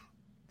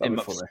 That'd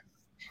be funny.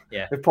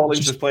 Yeah, if Paul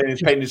Ince is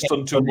paying his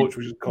son too much,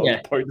 we just call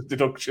it point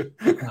deduction.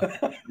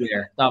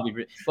 Yeah, that'll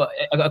be. But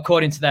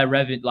according to their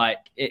revenue, like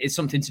it's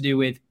something to do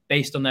with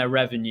based on their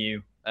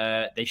revenue,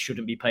 they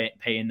shouldn't be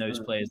paying those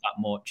players that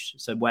much.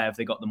 So where have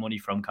they got the money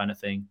from, kind of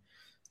thing?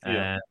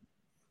 Yeah.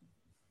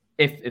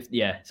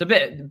 It's a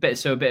bit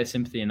of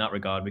sympathy in that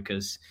regard,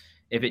 because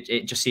if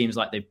it just seems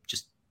like they've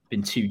just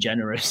been too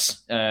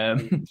generous.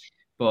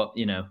 But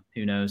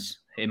who knows?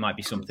 It might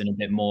be something a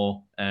bit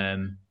more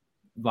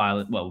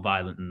violent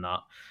than that.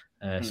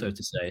 So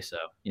to say. So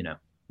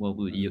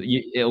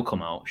it'll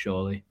come out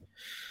surely.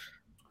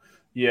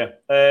 Yeah.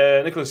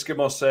 Nicholas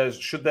Skidmore says,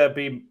 should there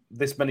be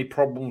this many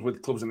problems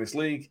with clubs in this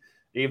league?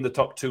 Even the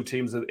top two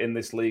teams in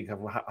this league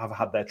have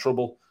had their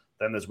trouble.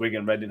 Then there's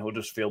Wigan, Reading,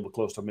 Huddersfield. We're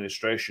close to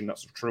administration.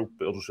 That's true.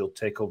 But Huddersfield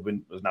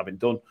takeover has now been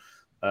done.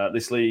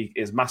 This league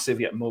is massive,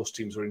 yet most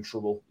teams are in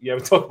trouble. Yeah,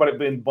 we talk about it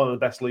being one of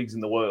the best leagues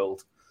in the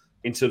world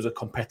in terms of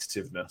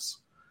competitiveness.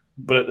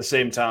 But at the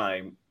same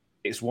time,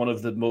 it's one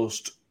of the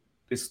most...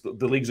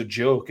 the league's a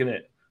joke, isn't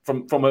it?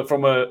 From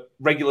a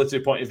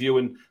regulatory point of view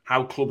and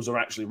how clubs are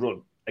actually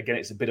run. Again,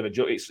 it's a bit of a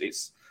joke.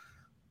 It's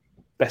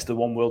best of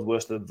one world,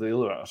 worst of the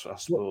other, I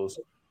suppose.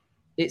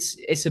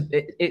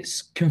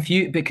 It's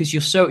confused because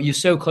you're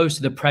so close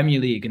to the Premier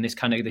League and this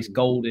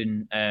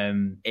golden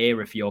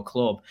era for your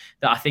club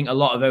that I think a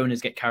lot of owners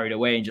get carried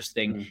away and just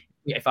think,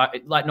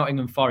 like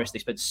Nottingham Forest, they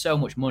spent so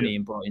much money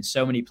and brought in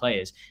so many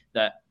players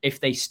that if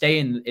they stay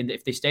in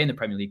the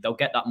Premier League, they'll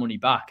get that money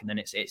back, and then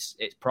it's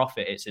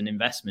profit, it's an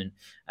investment.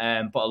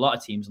 But a lot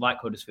of teams like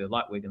Huddersfield,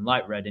 like Wigan,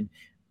 like Reading,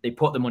 they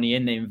put the money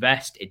in, they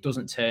invest, it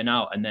doesn't turn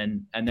out, and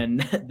then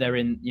they're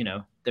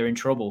in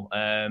trouble.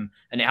 And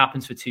it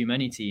happens for too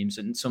many teams,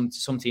 and some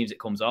teams it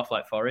comes off,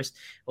 like Forest,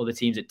 other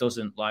teams it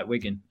doesn't, like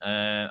Wigan.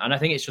 And I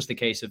think it's just a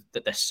case of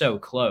that they're so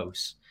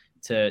close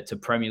to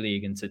Premier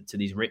League and to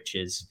these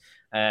riches.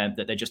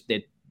 That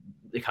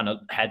they kind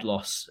of head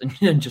loss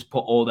and just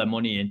put all their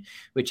money in,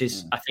 which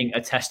is, I think,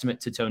 a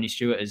testament to Tony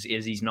Stewart as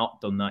he's not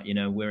done that.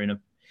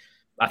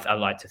 I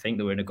like to think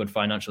that we're in a good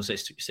financial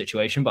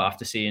situation, but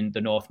after seeing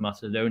the North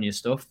Macedonia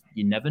stuff,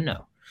 you never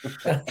know.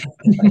 Yeah,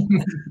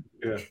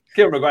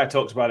 Kieran Maguire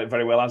talks about it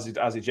very well, as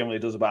he generally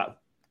does, about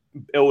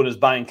owners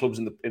buying clubs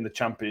in the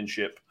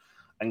Championship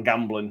and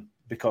gambling,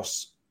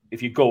 because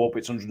if you go up,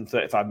 it's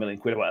 135 million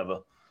quid or whatever.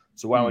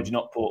 So why would you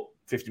not put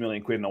 50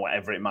 million quid or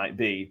whatever it might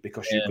be,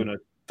 because you're going to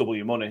double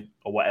your money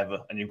or whatever,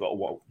 and you've got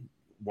a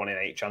 1 in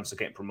 8 chance of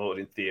getting promoted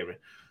in theory.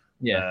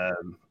 Yeah.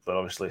 But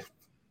obviously,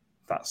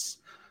 that's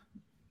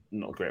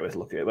not a great way to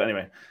look at it. But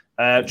anyway,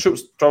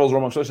 Troops Travels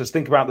Roman says,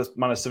 think about this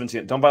man of 70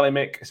 at Don Valley,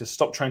 Mick. He says,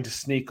 stop trying to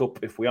sneak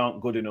up if we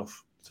aren't good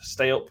enough to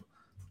stay up.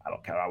 I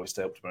don't care how we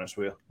stay up, to be honest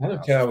with you. I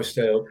don't care how we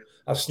stay up.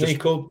 I'll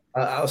sneak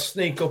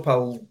up.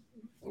 I'll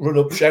run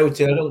up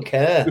shouting. I don't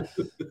care.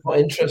 Not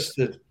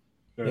interested.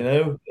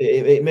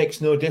 It makes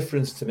no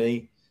difference to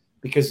me,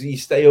 because you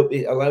stay up,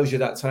 it allows you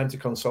that time to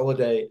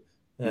consolidate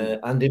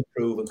and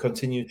improve and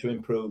continue to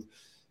improve.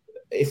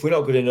 If we're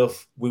not good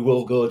enough, we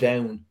will go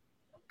down.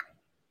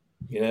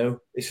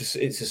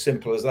 It's as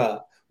simple as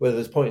that. Whether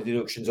there's point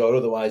deductions or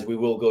otherwise, we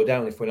will go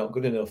down if we're not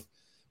good enough.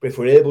 But if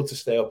we're able to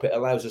stay up, it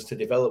allows us to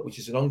develop, which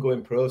is an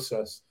ongoing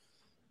process.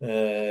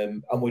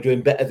 And we're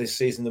doing better this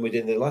season than we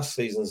did in the last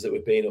seasons that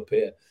we've been up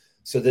here.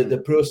 So the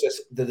process,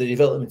 the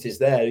development is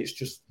there. It's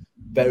just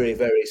very,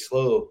 very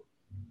slow.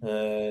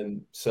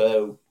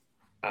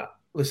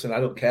 Listen, I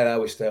don't care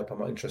how we stay up. I'm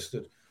not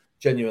interested.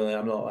 Genuinely,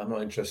 I'm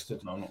not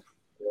interested. No, I'm not.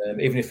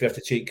 Even if we have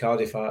to cheat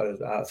Cardiff out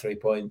of 3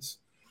 points,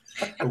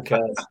 who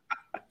cares?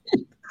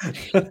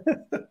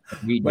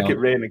 Make it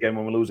rain again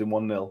when we're losing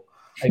 1-0.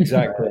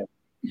 Exactly.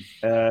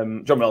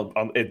 John Mill,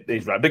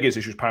 he's right. Biggest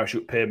issue is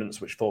parachute payments,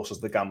 which forces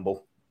the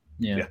gamble.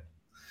 Yeah.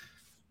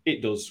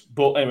 It does.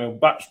 But anyway,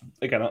 back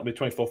again, that'll be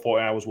 24,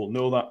 40 hours. We'll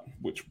know that,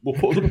 which we'll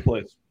put us in a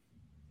place.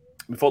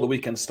 Before the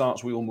weekend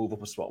starts, we will move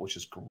up a spot, which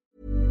is cool.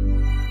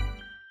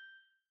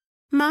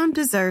 Mom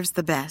deserves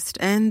the best,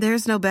 and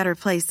there's no better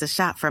place to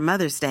shop for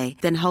Mother's Day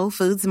than Whole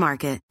Foods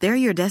Market. They're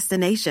your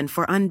destination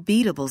for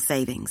unbeatable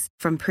savings,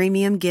 from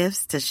premium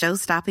gifts to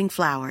show-stopping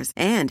flowers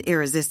and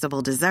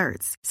irresistible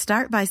desserts.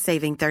 Start by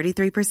saving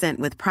 33%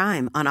 with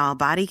Prime on all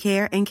body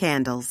care and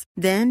candles.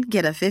 Then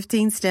get a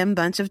 15-stem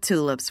bunch of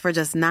tulips for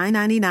just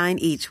 $9.99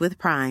 each with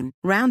Prime.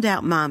 Round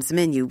out Mom's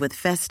menu with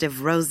festive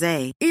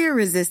rosé,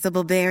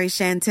 irresistible berry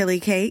chantilly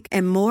cake,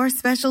 and more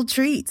special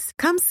treats.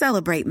 Come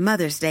celebrate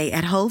Mother's Day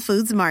at Whole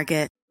Foods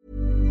Market.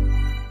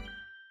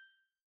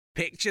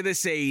 Picture the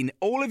scene.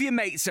 All of your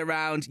mates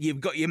around, you've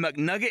got your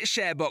McNugget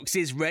share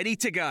boxes ready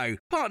to go.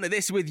 Partner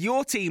this with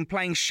your team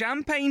playing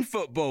champagne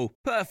football.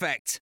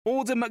 Perfect.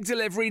 Order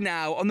McDelivery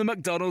now on the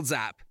McDonald's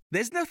app.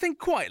 There's nothing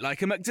quite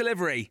like a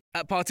McDelivery.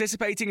 At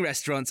participating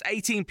restaurants,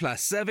 18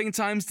 plus, serving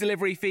times,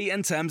 delivery fee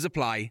and terms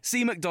apply.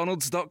 See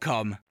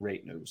mcdonalds.com.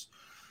 Great news.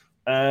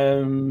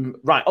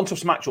 Right, on to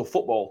some actual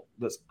football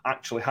that's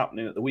actually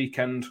happening at the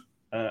weekend.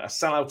 A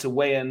sellout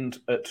away end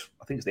at,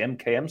 I think it's the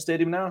MKM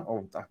Stadium now,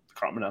 or I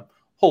can't remember now.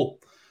 Hull.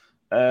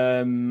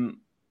 Going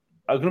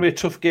to be a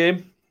tough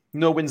game.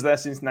 No wins there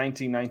since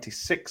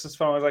 1996, as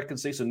far as I can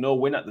see. So no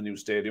win at the new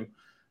stadium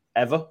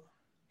ever.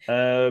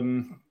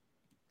 Tom,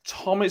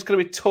 it's going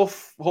to be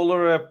tough. Hull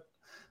are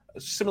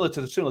similar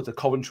to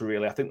Coventry,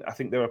 really. I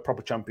think they're a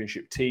proper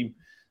championship team.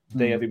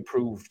 They have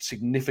improved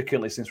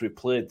significantly since we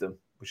played them,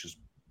 which is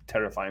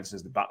terrifying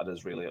since they battered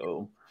us really at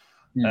home.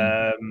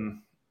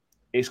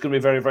 It's going to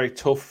be very, very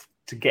tough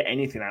to get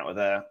anything out of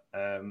there.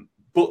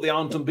 But they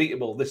aren't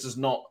unbeatable. This is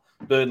not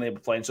Burnley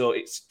playing, so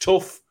it's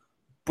tough,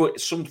 but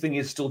something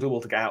is still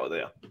doable to get out of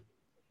there.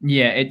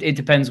 Yeah, it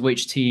depends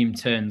which team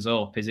turns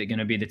up. Is it going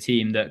to be the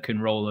team that can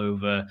roll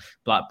over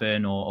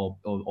Blackburn or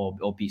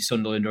beat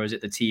Sunderland, or is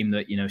it the team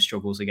that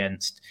struggles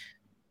against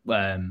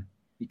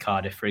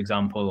Cardiff, for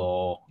example,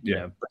 or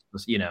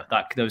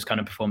those kind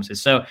of performances?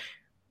 So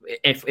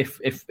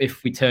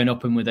if we turn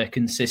up and with a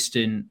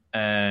consistent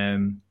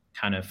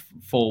kind of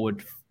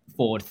forward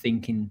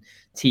thinking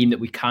team that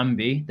we can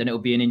be, then it'll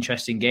be an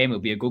interesting game. It'll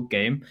be a good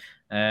game.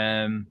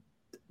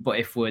 But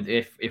if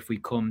we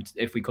come to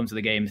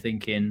the game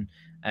thinking,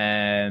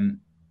 thinking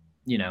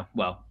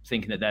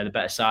that they're the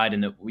better side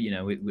and that we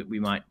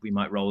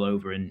might roll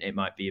over and it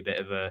might be a bit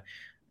of a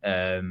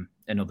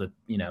another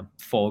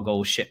 4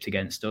 goals shipped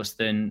against us,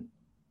 then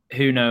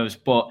who knows?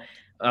 But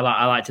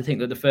I like to think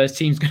that the first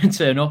team's going to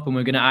turn up and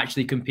we're going to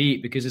actually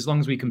compete, because as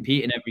long as we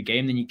compete in every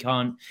game, then you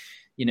can't,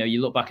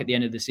 you look back at the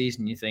end of the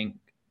season, you think,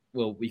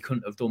 well, we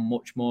couldn't have done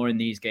much more in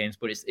these games.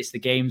 But it's the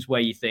games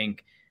where you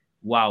think,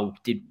 wow,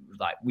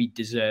 we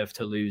deserve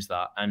to lose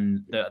that?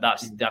 And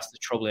that's the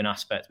troubling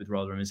aspect with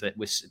Rotherham, is that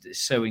it's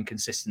so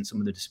inconsistent, some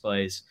of the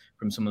displays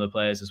from some of the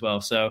players as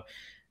well. So,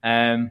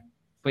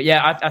 but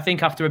yeah, I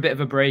think after a bit of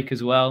a break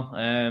as well,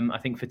 I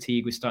think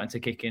fatigue was starting to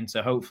kick in.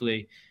 So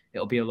hopefully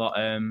it'll be a lot,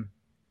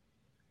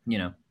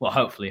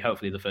 hopefully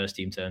the first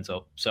team turns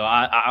up. So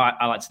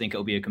I like to think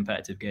it'll be a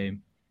competitive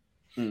game.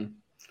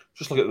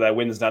 Just look at their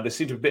wins now. They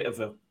seem to be a bit of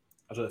a,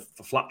 I don't know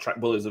if flat track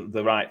bully is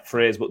the right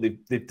phrase, but the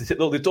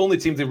only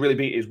teams they've really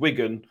beat is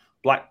Wigan,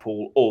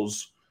 Blackpool,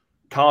 us,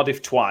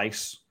 Cardiff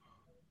twice,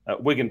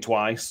 Wigan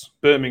twice,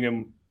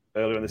 Birmingham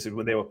earlier in the season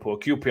when they were poor,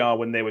 QPR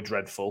when they were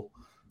dreadful.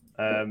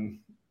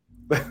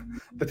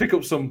 They pick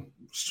up some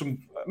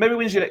maybe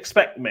wins you'd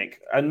expect, Mick,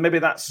 and maybe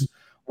that's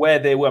where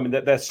they were. I mean,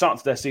 their start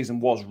to their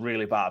season was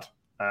really bad.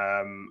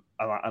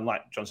 And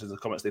like John says in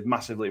the comments, they've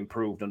massively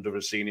improved under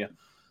a senior,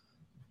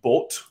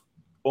 but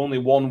only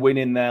 1 win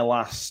in their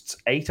last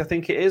 8, I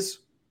think it is.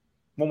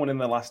 1 win in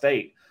their last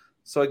 8.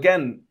 So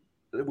again,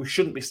 we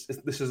shouldn't be.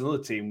 This is another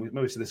team. We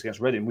maybe see this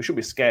against Reading. We shouldn't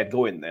be scared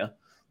going there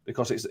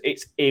because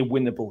it's a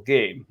winnable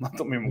game. I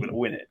don't mean we're going to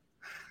win it.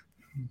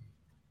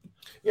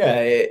 Yeah,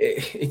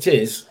 it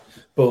is.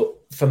 But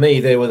for me,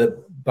 they were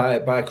by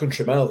a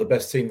country mile the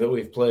best team that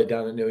we've played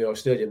down at New York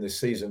Stadium this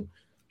season,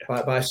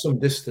 by some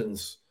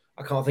distance.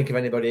 I can't think of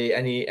anybody,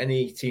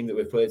 any team that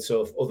we've played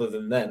so other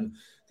than them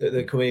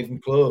that come even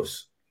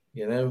close.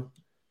 But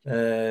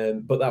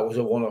that was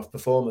a one-off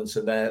performance,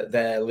 and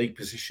their league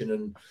position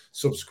and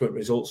subsequent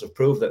results have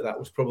proved that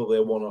was probably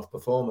a one-off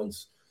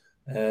performance.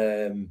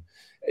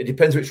 It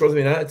depends which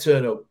Rotherham United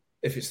turn up.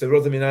 If it's the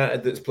Rotherham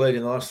United that's played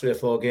in the last 3 or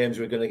 4 games,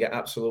 we're going to get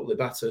absolutely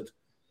battered.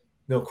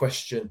 No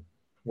question.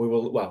 We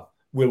will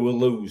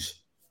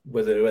lose.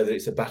 Whether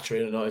it's a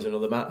battering or not is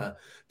another matter.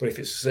 But if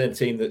it's the same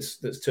team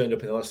that's turned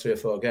up in the last 3 or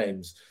 4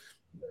 games,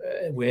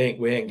 we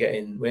ain't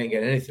getting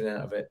anything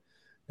out of it.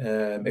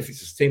 If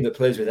it's a team that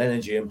plays with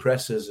energy and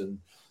presses and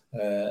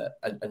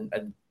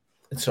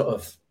sort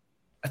of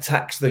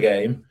attacks the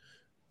game,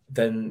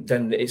 then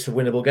it's a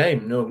winnable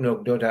game. No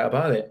doubt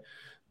about it.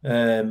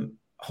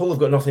 Hull have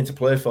got nothing to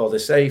play for. They're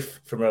safe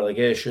from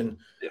relegation.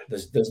 Yeah.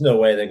 There's no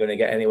way they're going to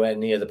get anywhere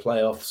near the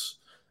playoffs.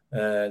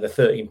 They're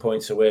 13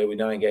 points away with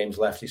 9 games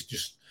left. It's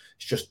just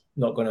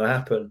not going to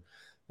happen.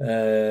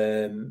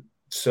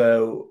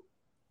 So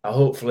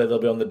hopefully they'll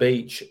be on the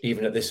beach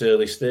even at this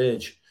early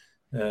stage.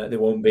 They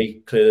won't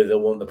be. Clearly,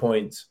 they'll want the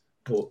points,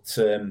 but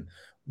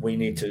we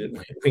need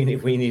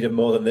them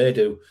more than they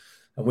do,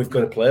 and we've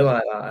got to play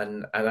like that.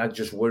 And I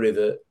just worry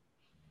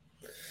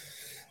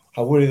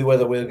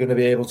whether we're going to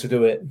be able to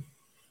do it.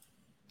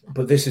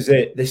 But this is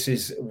it. This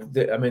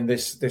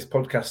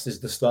podcast is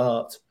the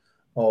start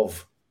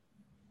of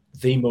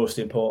the most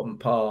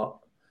important part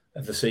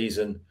of the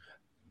season,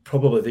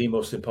 probably the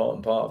most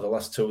important part of the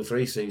last 2 or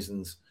 3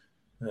 seasons,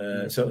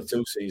 certainly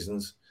 2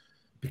 seasons,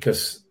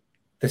 because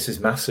this is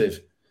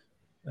massive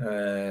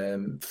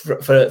for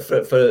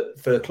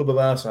a club of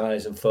our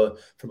size and for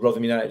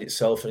Rotherham United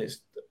itself and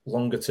its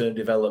longer term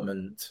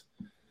development.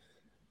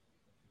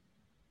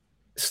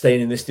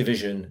 staying in this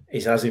division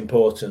is as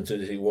important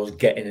as it was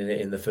getting in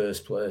it in the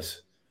first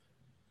place.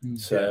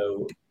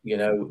 So,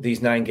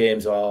 these 9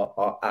 games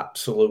are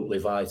absolutely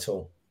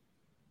vital.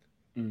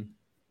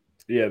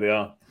 Yeah, they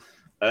are.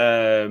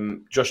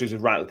 Josh is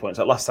right at the point.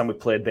 Like last time we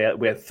played there,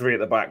 we had 3 at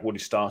the back when he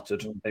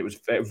started. It was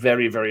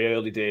very, very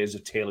early days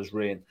of Taylor's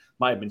reign.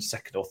 Might have been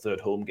second or third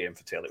home game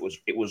for Taylor.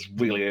 It was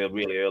really,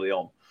 really early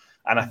on.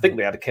 And I think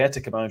they had a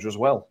caretaker manager as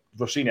well.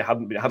 Rossini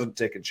hadn't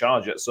taken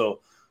charge yet,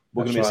 so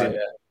we're going to be seeing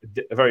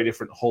a very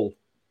different Hull.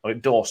 Andy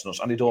Dawson,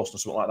 something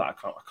like that. I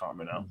can't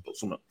remember now, but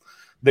something.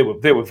 They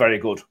were very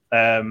good.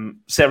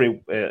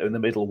 Seri in the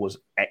middle was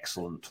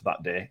excellent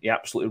that day. He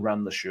absolutely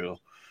ran the show.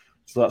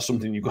 So that's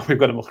something we've got to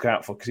look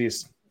out for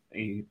because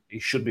he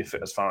should be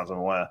fit as far as I'm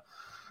aware.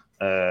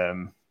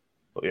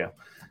 But yeah.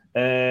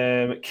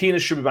 Keena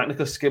should be back.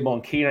 Nicholas Skidmore,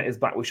 Keena is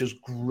back, which is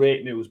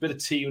great news. Bit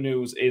of team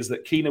news is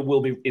that Keena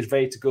is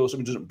ready to go.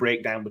 Something doesn't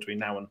break down between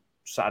now and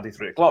Saturday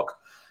 3:00.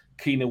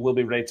 Keena will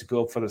be ready to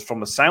go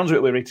from the sounds of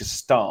it. We're ready to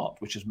start,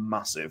 which is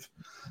massive.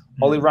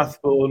 Ollie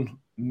Rathbone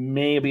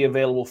may be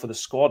available for the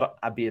squad.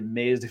 I'd be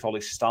amazed if Ollie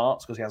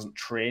starts because he hasn't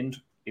trained.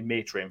 He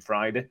may train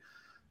Friday.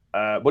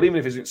 But even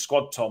if he's in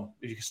squad, Tom,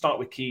 if you can start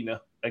with Keena,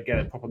 again,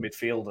 a proper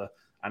midfielder,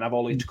 and have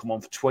Ollie to come on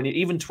for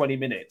 20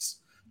 minutes,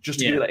 just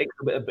to give that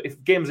extra bit of,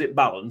 if games at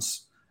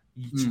balance,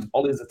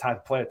 Ollie's the type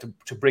of player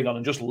to bring on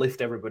and just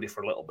lift everybody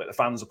for a little bit. The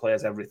fans, the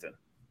players, everything.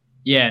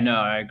 Yeah, no,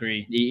 I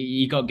agree.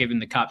 He got given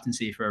the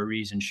captaincy for a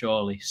reason,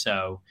 surely.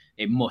 So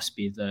it must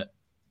be that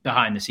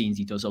behind the scenes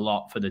he does a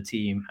lot for the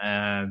team.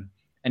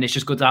 And it's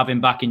just good to have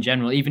him back in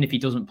general, even if he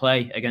doesn't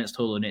play against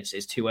Hull and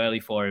it's too early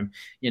for him.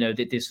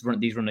 These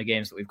run of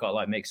games that we've got,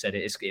 like Mick said,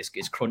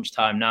 it's crunch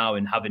time now,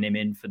 and having him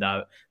in for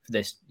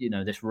this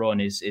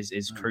run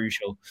is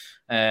crucial.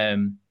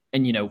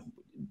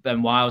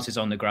 Ben Wiles is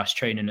on the grass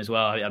training as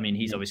well. I mean,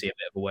 he's obviously a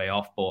bit of a way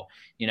off, but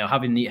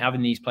having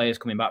these players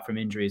coming back from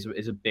injury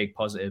is a big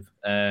positive,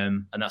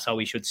 and that's how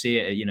we should see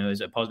it. As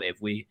a positive.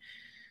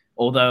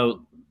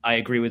 Although I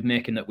agree with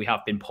Mick in that we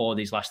have been poor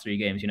these last 3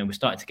 games. We're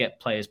starting to get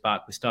players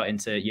back. We're starting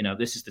to,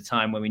 this is the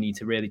time when we need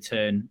to really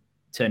turn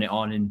it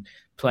on and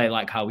play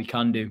like how we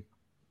can do.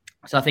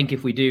 So I think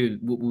if we do,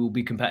 we'll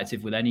be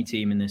competitive with any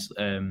team in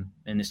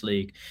this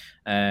league,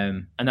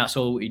 and that's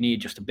all we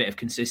need. Just a bit of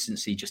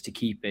consistency, just to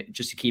keep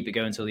it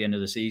going until the end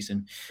of the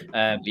season.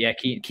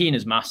 Keane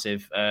is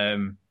massive.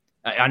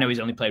 I know he's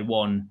only played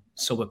 1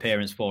 sub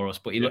appearance for us,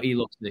 but he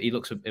looks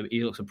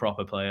a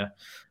proper player.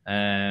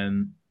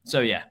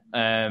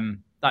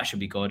 That should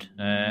be good.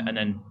 And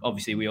then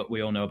obviously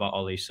we all know about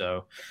Ollie,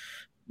 so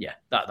yeah,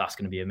 that's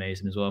going to be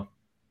amazing as well.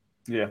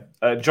 Yeah,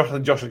 Josh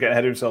is getting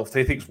ahead of himself.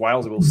 He thinks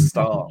Wilesy will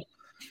start.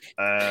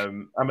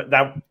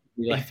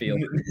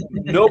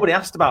 Nobody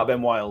asked about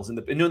Ben Wiles in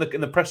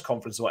the press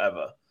conference or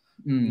whatever.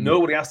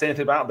 Nobody asked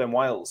anything about Ben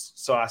Wiles,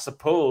 so I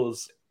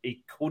suppose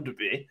he could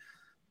be.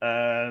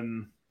 I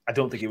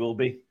don't think he will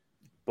be,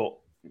 but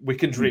we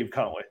can dream,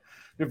 can't we?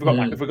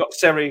 If we've got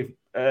Seri,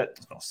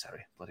 not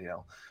Seri, bloody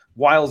hell,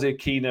 Wilesy,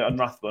 Keena, and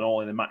Rathbone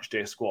all in the match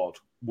day squad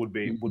would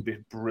be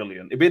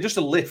brilliant. It'd be just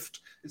a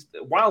lift.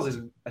 Wiles is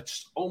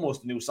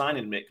almost a new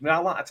signing, Mick. I mean,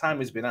 a lot of time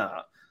he's been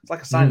at. It's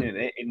like a signing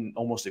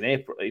in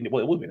April.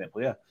 Well, it would be in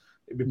April, yeah.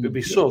 It'd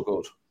be so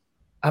good.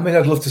 I mean,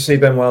 I'd love to see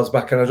Ben Wiles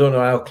back, and I don't know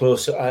how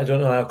close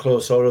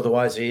or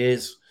otherwise he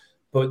is.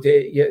 But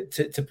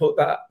to put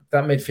that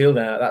midfield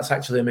out, that's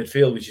actually a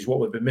midfield, which is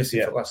what we've been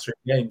missing for the last 3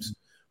 games.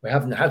 We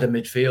haven't had a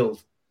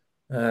midfield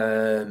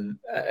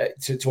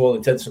to all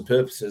intents and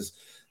purposes.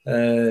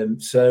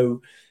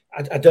 So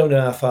I don't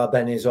know how far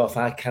Ben is off.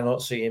 I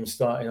cannot see him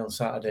starting on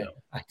Saturday. No.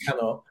 I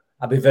cannot.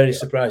 I'd be very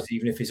surprised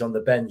even if he's on the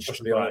bench,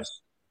 to be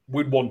honest.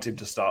 We'd want him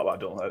to start, but I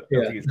don't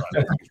think he's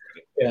right.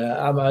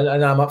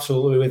 I'm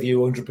absolutely with you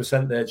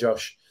 100% there,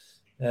 Josh.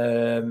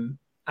 I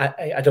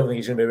don't think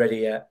he's going to be ready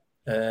yet.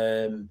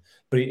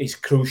 But he's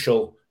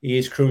crucial. He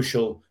is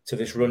crucial to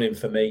this run-in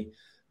for me.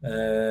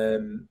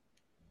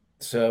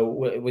 So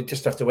we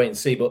just have to wait and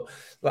see. But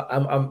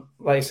I'm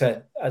like I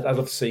said, I'd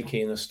love to see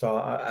Keane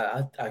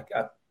start.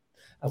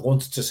 I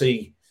wanted to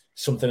see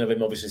something of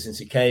him, obviously, since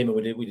he came, and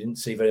we didn't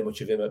see very much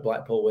of him at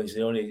Blackpool when it's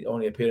the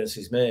only appearance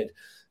he's made.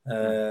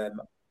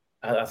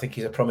 I think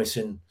he's a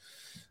promising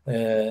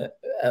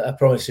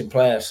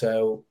player.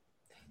 So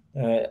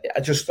we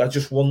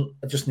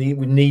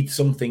need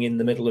something in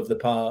the middle of the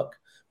park.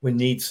 We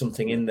need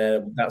something in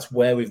there. That's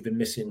where we've been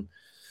missing.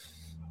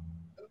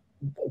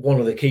 One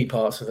of the key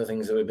parts of the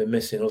things that we've been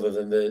missing, other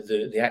than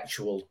the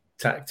actual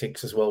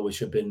tactics as well, which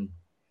have been,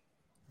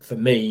 for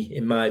me,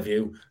 in my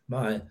view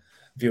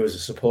as a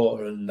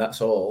supporter, and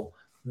that's all,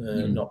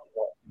 not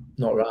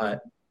right.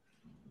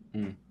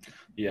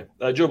 Yeah,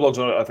 Joe Blogs,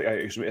 I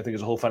think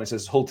as a whole fan, he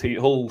says Hull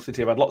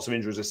City have had lots of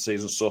injuries this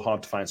season, so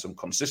hard to find some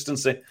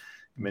consistency.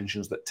 He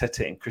mentions that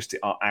Tete and Christie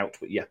are out,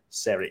 but yeah,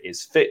 Seri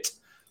is fit.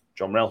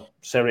 John Rell,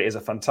 Seri is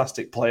a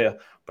fantastic player,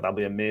 but I'll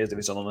be amazed if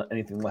he's on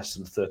anything less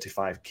than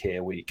 35k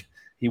a week.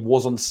 He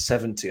was on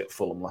 70 at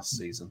Fulham last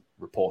season,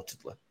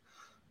 reportedly.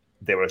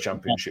 They were a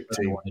championship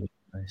team.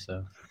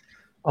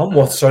 On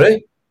what,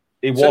 sorry?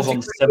 He was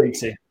on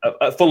 70.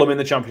 At Fulham in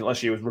the Championship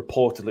last year, he was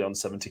reportedly on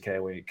 70k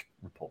a week.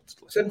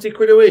 Reportedly. 70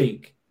 quid a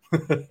week?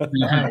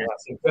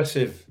 That's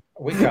impressive.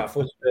 We can't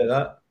afford to pay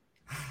that.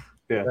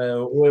 Yeah.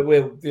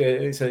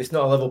 It's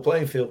not a level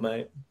playing field,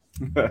 mate.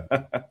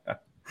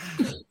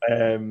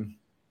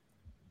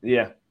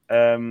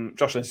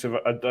 Josh says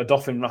a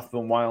Dauphin,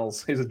 Rathbone,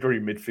 Wiles. He's a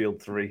dream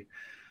midfield 3.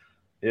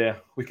 Yeah,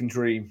 we can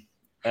dream.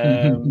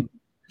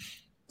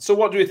 So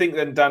what do you think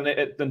then, Dan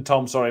and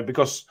Tom? Sorry,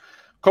 because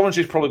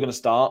Coventry's probably going to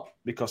start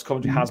because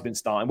Coventry has been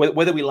starting.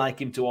 Whether we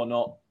like him to or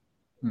not,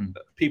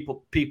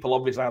 people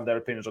obviously have their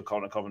opinions on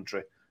Conor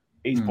Coventry.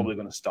 He's probably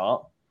going to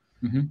start.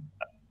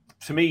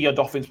 To me, your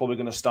Dauphin's probably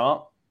going to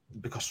start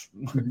because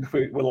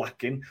we're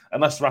lacking.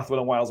 Unless Rathbone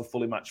and Wiles are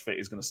fully match fit,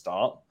 he's going to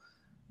start.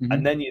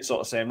 And then you're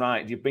sort of saying,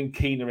 right, do you bring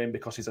Keener in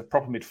because he's a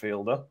proper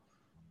midfielder,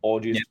 or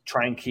do you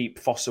try and keep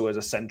Fosu as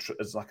a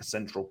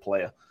central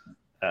player,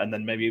 and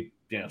then maybe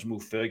just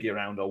move Fergie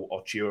around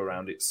or Chew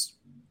around?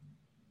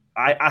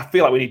 I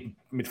feel like we need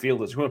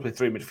midfielders. If we want to play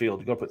 3 midfield,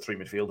 you've got to put 3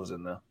 midfielders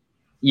in there.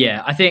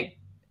 Yeah, I think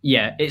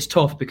it's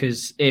tough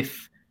because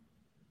if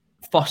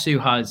Fosu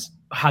has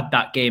had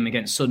that game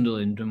against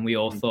Sunderland and we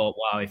all thought,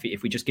 wow,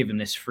 if we just give him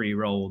this free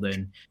role,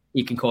 then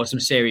he can cause some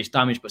serious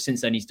damage. But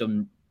since then, he's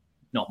done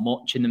not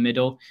much in the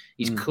middle.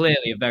 He's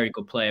clearly a very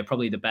good player,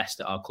 probably the best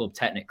at our club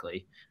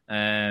technically,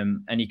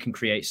 and he can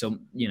create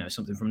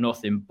something from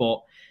nothing.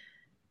 But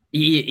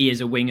he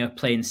is a winger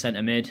playing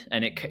centre mid,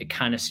 and it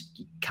kind of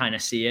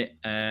see it.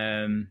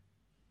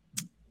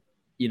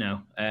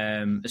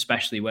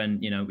 Especially when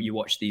you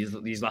watch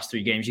these last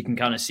 3 games, you can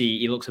kind of see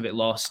he looks a bit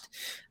lost.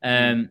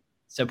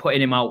 So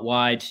putting him out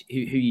wide, who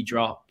you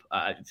drop,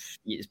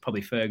 it's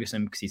probably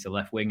Ferguson because he's a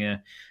left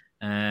winger,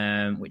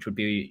 which would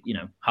be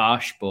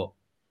harsh, but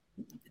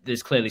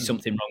there's clearly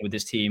something wrong with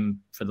this team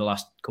for the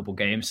last couple of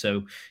games.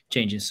 So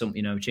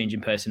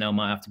changing personnel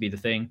might have to be the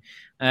thing.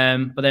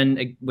 But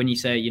then when you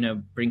say,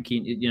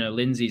 bringing,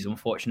 Lindsay's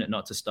unfortunate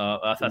not to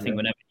start. I think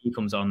whenever he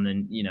comes on,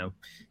 then,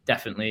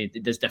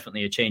 there's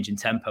definitely a change in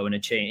tempo and a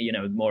change,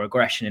 more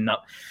aggression in that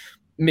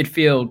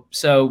midfield.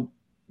 So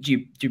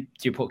do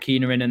you put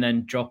Keener in and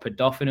then drop a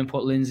Dauphin and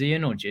put Lindsay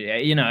in, or do you,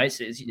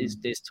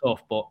 it's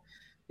tough, but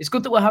it's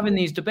good that we're having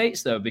these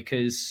debates though,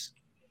 because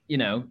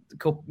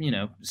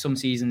some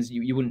seasons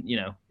you wouldn't,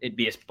 it'd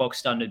be a box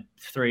standard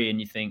 3, and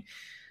you think,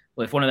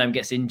 well, if one of them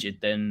gets injured,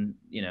 then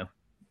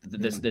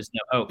there's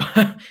no hope.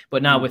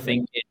 But now we're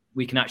thinking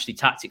we can actually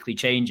tactically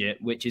change it,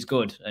 which is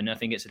good, and I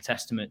think it's a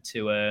testament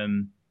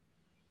to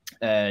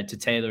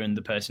Taylor and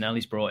the personnel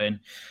he's brought in.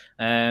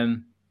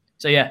 You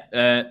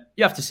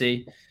have to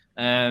see,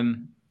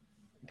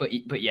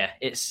 but yeah,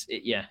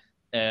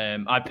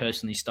 I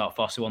personally start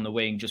Fosu on the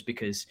wing just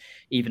because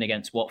even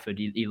against Watford,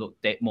 he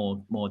looked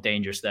more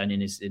dangerous than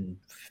in his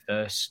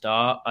first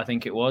start. I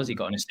think it was. He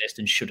got an assist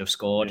and should have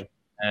scored.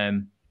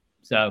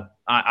 So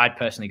I'd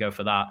personally go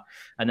for that,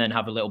 and then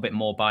have a little bit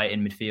more bite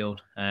in midfield.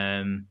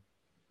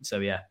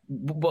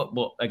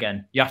 But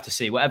again, you have to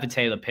see whatever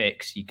Taylor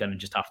picks. You're gonna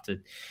just have to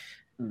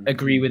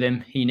agree with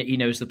him. He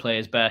knows the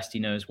players best. He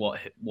knows what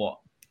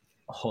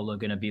Hull are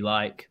going to be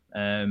like.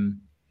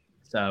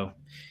 But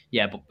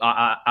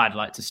I'd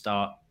like to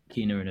start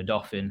Keener and a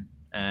Dauphin,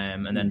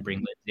 and then bring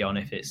Lindsay on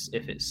if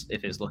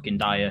it's looking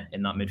dire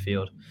in that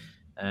midfield,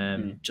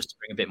 just to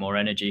bring a bit more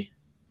energy.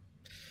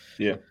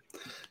 Yeah.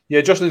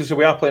 Josh, so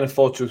we are playing a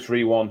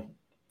 4-2-3-1.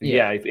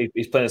 Yeah,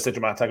 he's playing a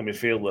central attacking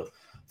midfielder.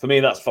 For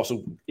me, that's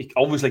Fossil. He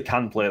obviously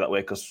can play that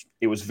way because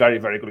he was very,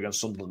 very good against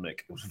Sunderland,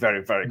 Mick. It was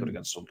very, very good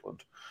against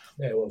Sunderland.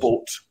 Yeah, it was.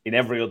 But in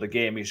every other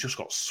game, he's just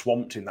got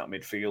swamped in that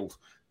midfield.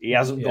 He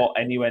hasn't got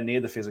anywhere near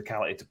the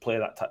physicality to play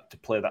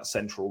that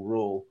central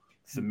role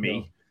for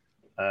me.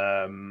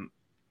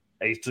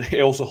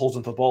 He also holds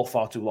onto the ball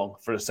far too long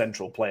for a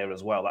central player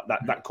as well.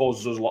 That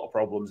causes us a lot of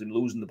problems in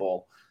losing the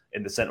ball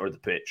in the centre of the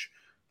pitch.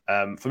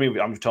 For me,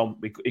 I'm with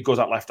Tom. He goes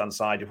out left hand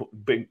side.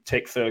 You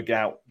take Ferg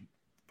out.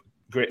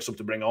 Great sub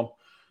to bring on,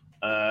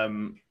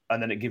 and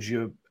then it gives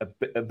you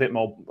a bit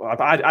more.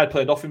 I'd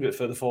play a Dauphin a bit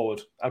further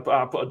forward. I'd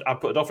put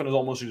a Dauphin as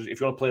almost,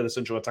 if you want to play the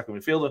central attacking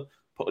midfielder,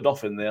 put a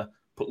Dauphin there.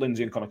 Put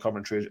Lindsay and Conor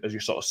Coventry as you're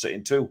sort of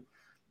sitting too.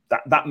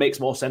 That makes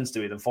more sense to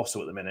me than Foster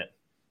at the minute.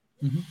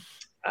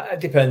 It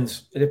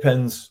depends.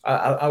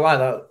 I like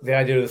that, the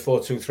idea of the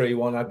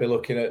 4-2-3-1. I'd be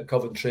looking at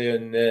Coventry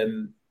and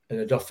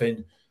a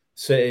Dauphin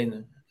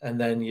sitting,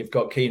 and then you've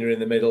got Keener in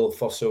the middle,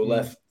 Foster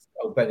left,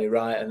 Benny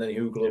right, and then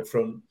Hugo up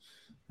front.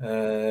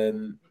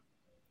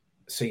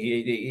 So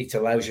it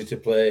allows you to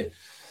play.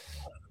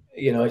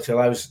 It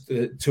allows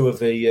two of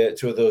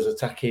those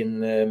attacking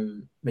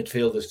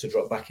midfielders to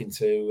drop back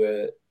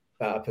into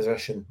out of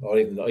possession, or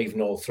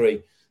even all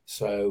 3.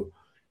 So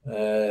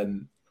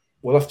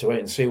we'll have to wait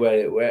and see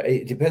where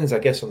it depends, I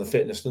guess, on the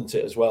fitness, doesn't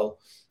it, as well?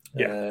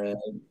 Yeah.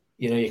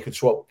 You could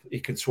swap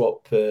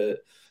a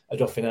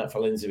Dauphin out for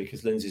Lindsay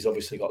because Lindsay's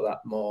obviously got that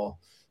more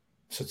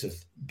sort of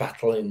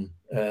battling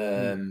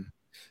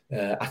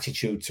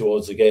attitude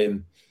towards the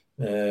game,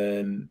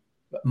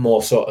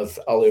 more sort of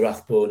Ollie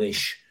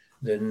Rathbone-ish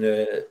than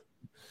a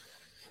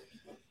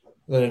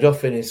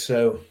Dauphin is.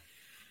 So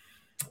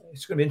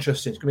it's going to be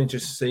interesting. It's going to be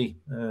interesting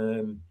to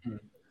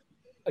see.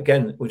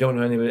 Again, we don't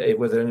know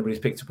whether anybody's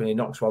picked up any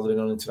knocks while they've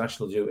been on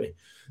international duty.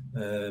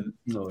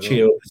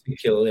 Chio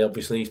particularly,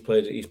 obviously, he's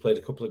played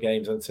a couple of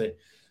games, hasn't he?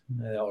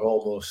 Or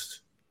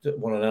almost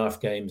 1.5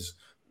 games,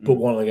 but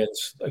one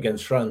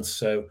against France.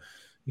 So,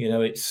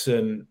 it's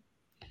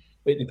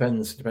it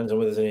depends on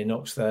whether there's any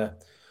knocks there.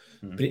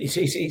 But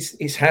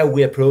it's how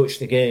we approach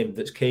the game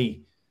that's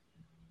key.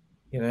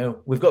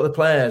 We've got the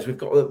players, we've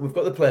got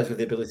the players with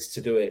the ability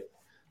to do it.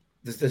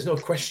 There's no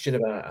question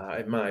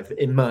about that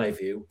in my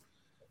view.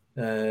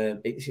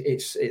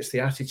 It's the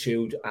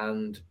attitude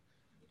and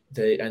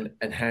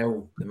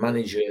how the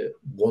manager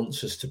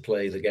wants us to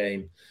play the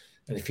game,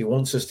 and if he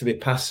wants us to be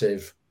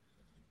passive,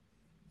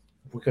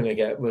 we're going to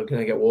get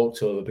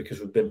walked over because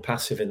we've been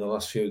passive in the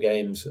last few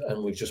games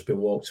and we've just been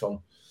walked on.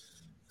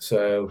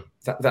 So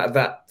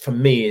that for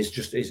me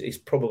is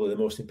probably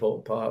the most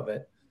important part of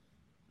it.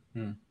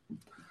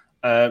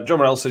 John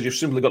Morell says you've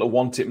simply got to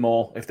want it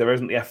more. If there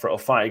isn't the effort or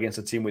fight against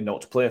a team we know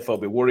what to play for,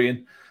 it'll be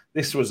worrying.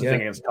 This was the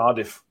thing against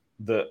Cardiff.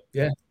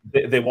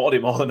 They wanted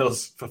it more than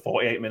us for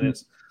 48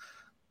 minutes.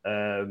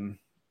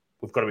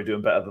 We've got to be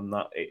doing better than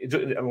that.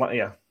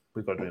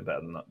 We've got to be doing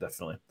better than that,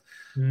 definitely.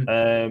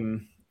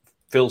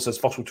 Phil says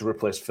Fossil to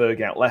replace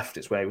Fergie out left.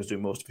 It's where he was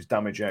doing most of his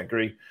damage. I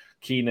agree.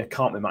 Keener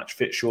can't be match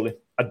fit, surely.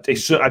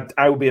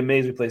 I would be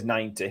amazed if he plays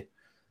 90.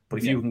 But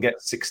if you can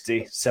get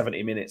 60,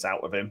 70 minutes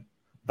out of him,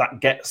 that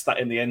gets that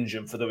in the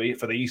engine for the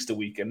Easter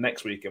weekend,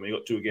 next weekend, when you've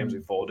got 2 games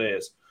in 4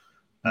 days.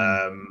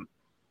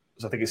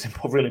 So I think it's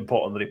really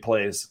important that he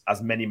plays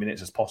as many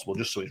minutes as possible,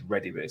 just so he's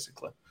ready,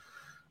 basically.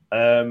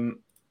 True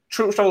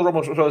Travel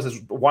Robert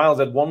says Wiles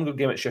had one good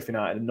game at Sheffield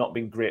United and not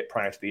been great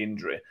prior to the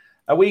injury.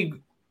 Are we?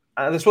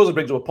 I suppose it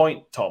brings up a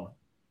point, Tom,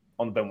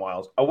 on Ben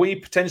Wiles. Are we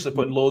potentially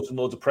putting loads and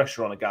loads of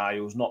pressure on a guy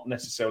who's not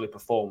necessarily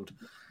performed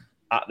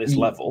at this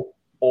level,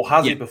 or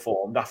has he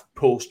performed after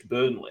post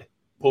Burnley,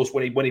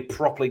 when he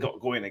properly got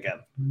going again,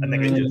 and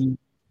then injured?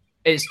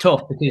 It's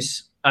tough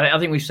because I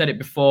think we've said it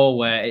before,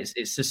 where it's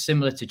just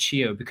similar to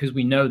Chio, because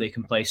we know they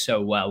can play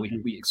so well.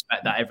 We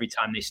expect that every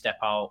time they step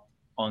out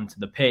onto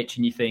the pitch,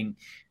 and you think,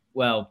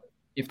 well,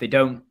 if they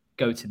don't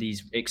go to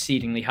these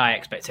exceedingly high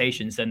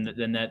expectations, then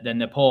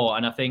they're poor.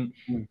 And I think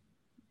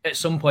at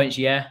some points,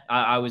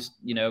 I was,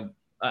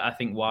 I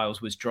think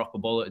Wiles was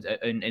droppable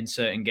in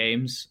certain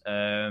games.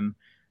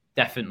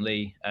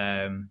 Definitely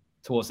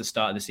towards the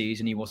start of the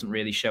season, he wasn't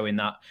really showing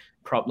that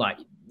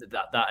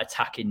that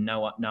attacking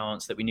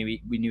nuance that we knew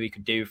he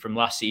could do from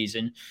last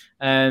season.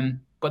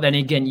 But then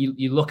again,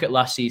 you look at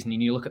last season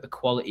and you look at the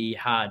quality he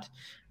had.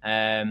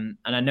 And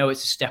I know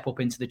it's a step up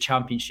into the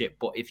Championship,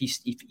 but if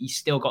he's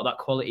still got that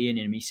quality in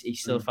him, he's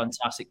still a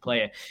fantastic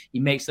player.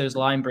 He makes those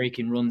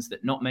line-breaking runs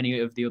that not many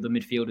of the other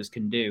midfielders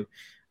can do.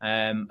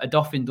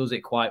 Adoffin does it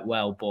quite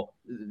well, but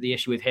the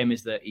issue with him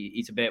is that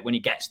he's a bit, when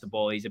he gets the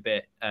ball, he's a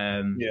bit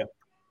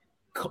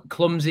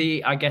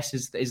clumsy, I guess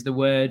is the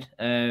word.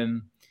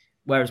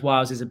 Whereas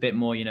Wiles is a bit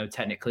more,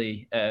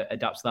 technically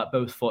adapts to that,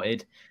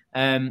 both-footed.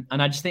 And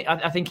I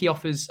think he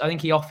offers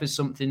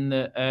something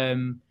that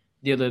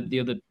the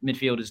other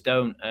midfielders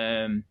don't,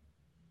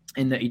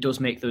 in that he does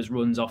make those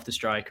runs off the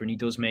striker, and he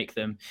does make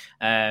them.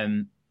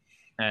 I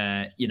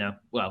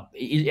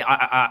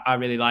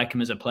really like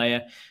him as a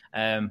player,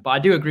 but I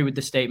do agree with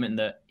the statement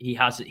that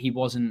he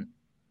wasn't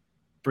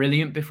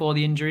brilliant before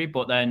the injury,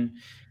 but then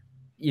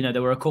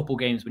there were a couple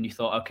games when you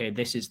thought, okay,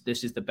 this is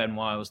the Ben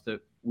Wiles that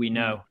we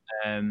know,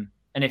 and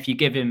if you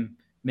give him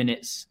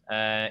minutes,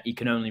 he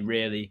can only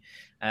really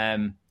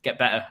get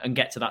better and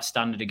get to that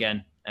standard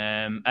again.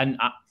 And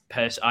I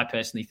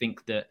personally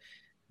think that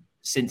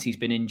since he's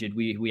been injured,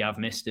 we have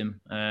missed him,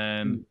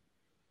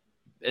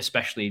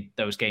 especially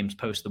those games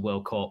post the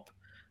World Cup,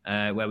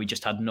 where we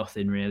just had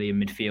nothing really in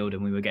midfield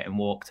and we were getting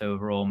walked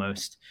over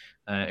almost.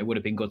 It would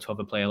have been good to have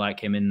a player like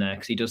him in there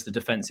because he does the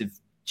defensive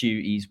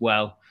duties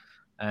well.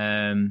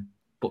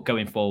 But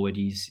going forward,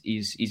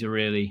 he's a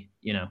really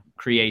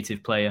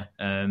creative player.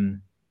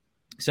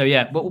 So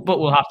yeah, but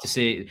we'll have to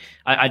see.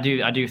 I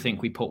do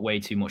think we put way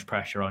too much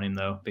pressure on him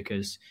though,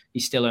 because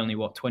he's still only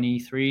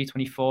 23,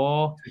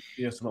 24?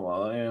 Yeah, something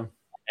like that, yeah.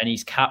 And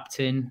he's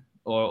captain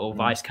or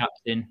vice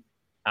captain,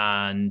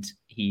 and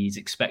he's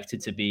expected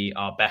to be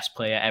our best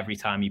player every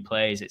time he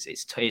plays.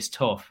 It's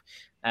tough.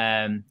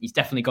 He's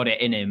definitely got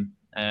it in him,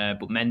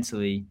 but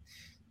mentally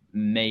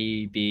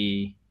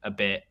maybe a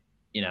bit,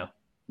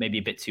 maybe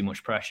a bit too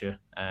much pressure.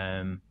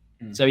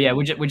 So yeah,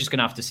 we're just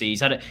gonna have to see.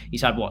 He's had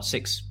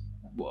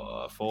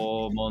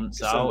 4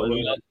 months out.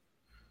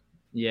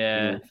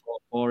 Yeah,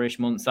 4-ish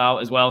months out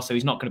as well. So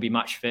he's not going to be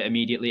match fit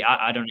immediately.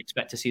 I don't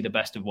expect to see the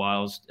best of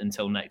Wiles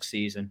until next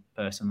season,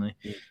 personally.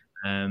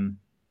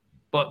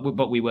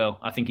 But we will.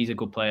 I think he's a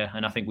good player,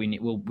 and I think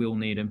we'll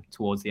need him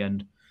towards the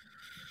end.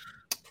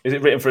 Is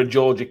it written for a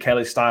Georgie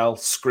Kelly style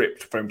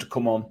script for him to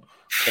come on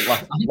at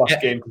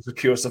last game to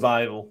secure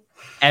survival?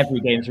 Every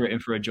game's written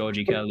for a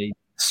Georgie Kelly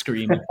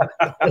screaming.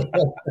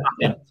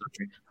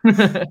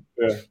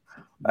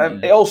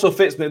 It also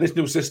fits this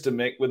new system,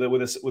 Mick, with a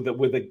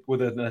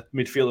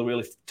midfielder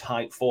really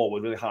tight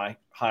forward, really high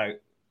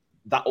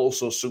that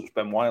also suits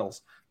Ben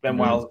Wiles. Ben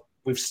Wiles,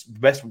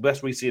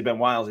 best we see of Ben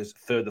Wiles is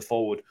further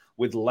forward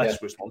with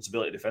less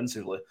responsibility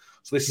defensively.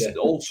 So this is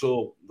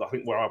also, I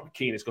think, where I'm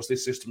keen is because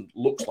this system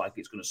looks like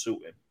it's going to suit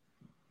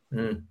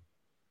him.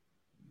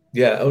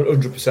 Yeah,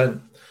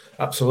 100%.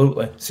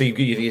 Absolutely. So you've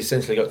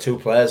essentially got two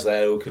players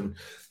there who can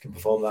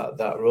perform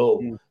that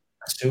role,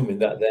 assuming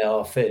that they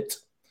are fit.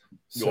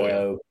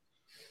 So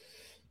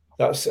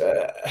that's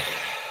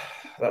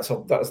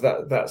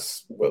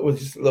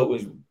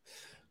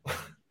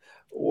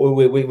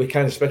we're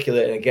kind of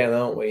speculating again,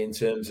 aren't we, in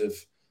terms of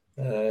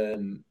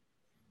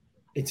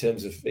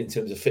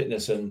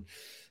fitness and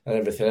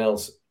everything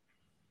else.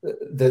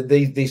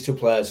 These two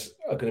players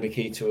are going to be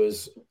key to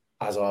us,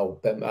 as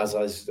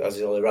is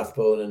Ollie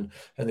Rathbone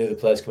and the other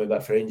players coming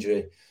back for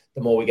injury.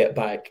 The more we get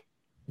back,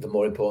 the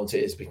more important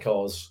it is,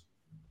 because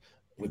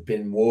we've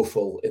been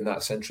woeful in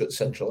that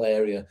central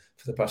area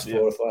for the past 3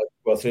 or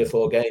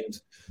 4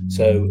 games.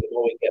 So the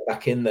more we get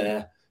back in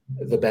there,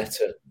 the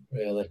better,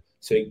 really.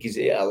 So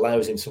it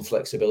allows him some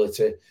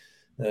flexibility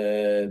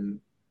to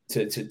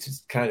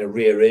kind of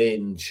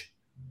rearrange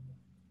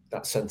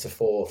that centre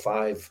 4 or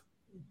 5,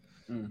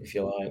 if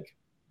you like.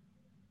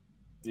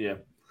 Yeah.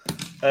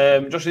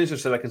 Josh Inser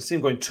said I can see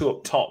him going 2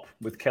 up top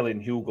with Kelly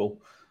and Hugill.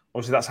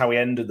 Obviously, that's how he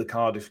ended the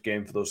Cardiff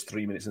game for those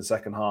 3 minutes in the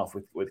second half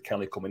with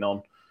Kelly coming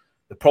on.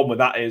 The problem with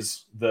that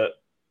is that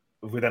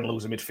if we then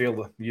lose a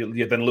midfielder,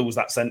 you then lose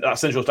that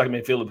central attacking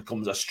midfielder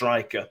becomes a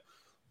striker,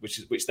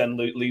 which then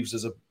leaves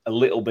us a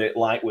little bit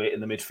lightweight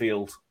in the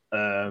midfield.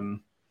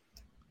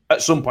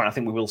 At some point, I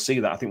think we will see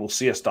that. I think we'll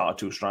see a start of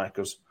 2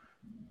 strikers.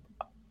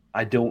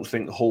 I don't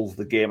think Hull's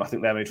the game. I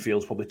think their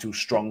midfield's probably too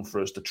strong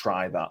for us to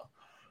try that.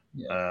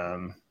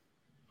 Yeah.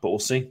 But we'll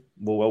see.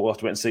 We'll have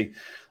to wait and see.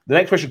 The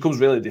next question comes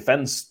really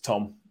defence,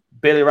 Tom.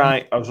 Bailey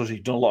Wright, obviously,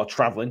 done a lot of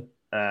travelling.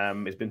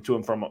 He's been to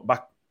and from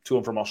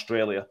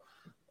Australia.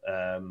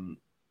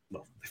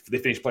 They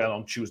finished playing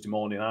on Tuesday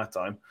morning our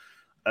time.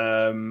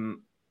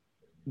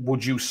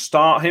 Would you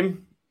start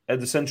him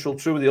at the central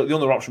 2? The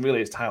other option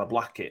really is Tyler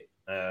Blackett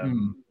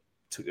to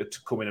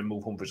come in and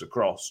move Humphries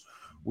across.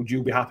 Would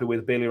you be happy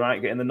with Bailey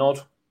Wright getting the nod?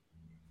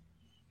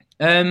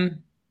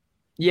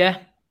 Yeah,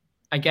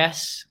 I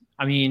guess.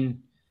 I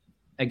mean,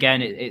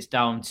 again, it's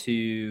down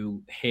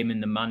to him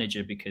and the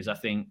manager, because I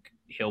think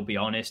he'll be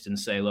honest and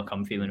say, look,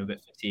 I'm feeling a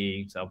bit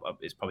fatigued. So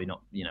it's probably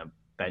not,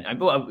 Ben.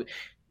 But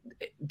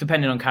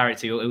depending on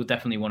character, he'll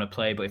definitely want to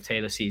play. But if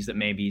Taylor sees that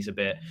maybe he's a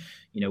bit,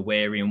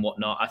 wary and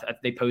whatnot,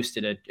 they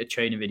posted a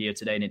training video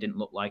today and it didn't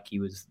look like he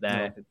was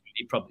there.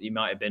 No. He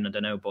might have been, I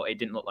don't know, but it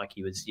didn't look like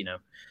he was,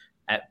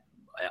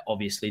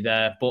 obviously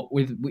there. But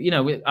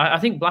I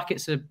think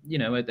Blackett's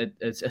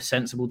a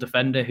sensible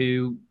defender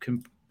who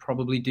can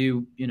probably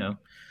do,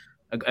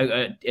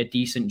 a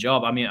decent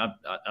job. I mean,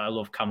 I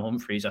love Cam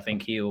Humphries. I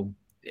think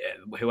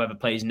whoever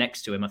plays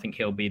next to him, I think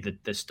he'll be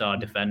the star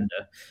defender.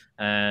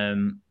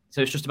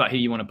 So it's just about who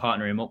you want to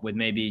partner him up with.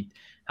 Maybe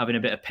having a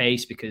bit of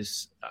pace,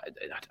 because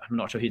I'm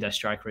not sure who their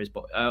striker is,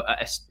 but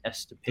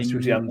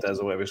Estupiñán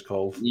or whatever it's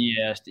called.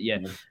 Yeah.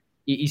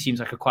 He seems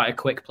like quite a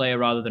quick player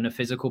rather than a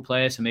physical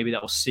player, so maybe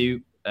that will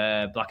suit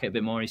Blackett a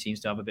bit more. He seems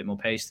to have a bit more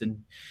pace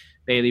than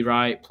Bailey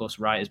Wright. Plus,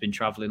 Wright has been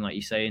travelling, like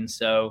you're saying.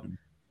 So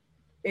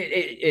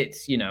I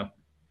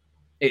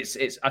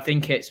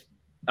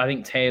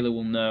think Taylor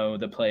will know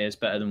the players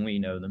better than we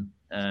know them.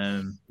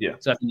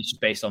 So I think it's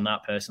just based on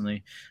that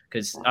personally,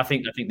 because I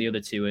think the other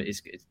two is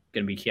going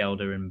to be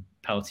Kjelder and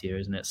Peltier,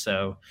 isn't it?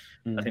 So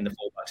I think the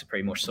fullbacks are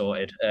pretty much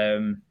sorted.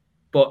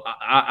 But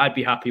I'd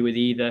be happy with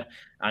either,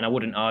 and I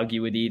wouldn't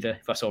argue with either.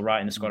 If I saw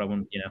Wright in the squad, I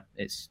wouldn't.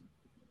 It's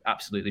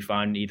absolutely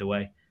fine either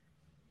way.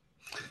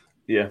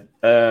 Yeah.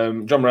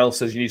 John Morell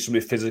says you need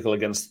somebody physical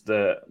against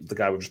the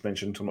guy we just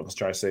mentioned. I'm not going to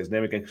try to say his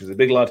name again because he's a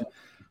big lad.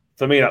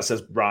 For me, that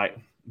says Wright.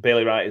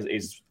 Bailey Wright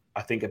is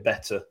I think, a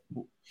better.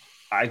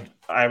 I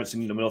haven't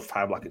seen enough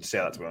High Blackett to say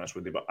that, to be honest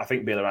with you, but I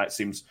think Bailey Wright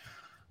seems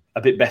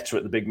a bit better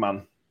at the big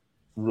man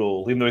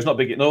role, even though he's not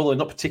big. No,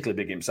 not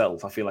particularly big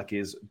himself. I feel like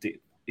he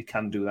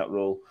can do that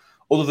role.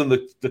 Other than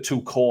the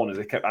 2 corners,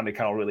 they kept Andy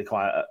Carroll really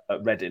quiet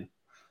at Reading.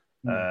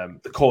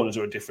 The corners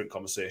are a different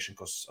conversation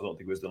because I don't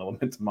think he was the one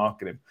meant to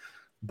market him.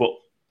 But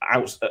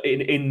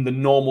in the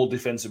normal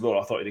defensive role,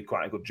 I thought he did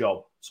quite a good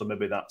job. So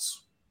maybe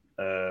that's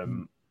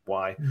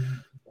why.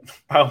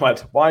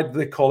 Why do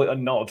they call it a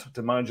nod?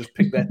 Do managers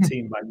pick their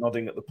team by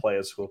nodding at the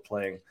players who are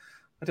playing?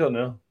 I don't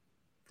know.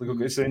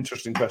 It's an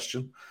interesting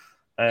question.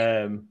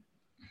 I'll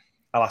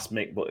ask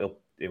Mick, but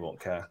he won't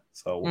care.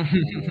 So,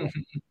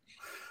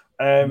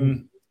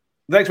 the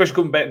next question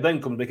comes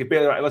Mick.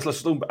 Bailey Wright. Let's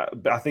assume.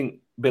 I think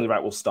Bailey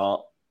Wright will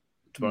start.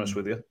 To be honest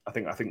with you, I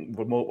think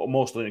we're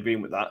mostly in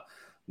agreement with that.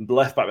 The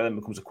left back then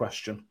becomes a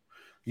question.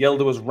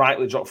 Yelder was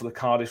rightly dropped for the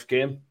Cardiff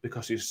game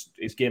because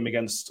his game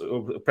against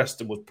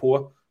Preston was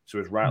poor, so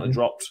he was rightly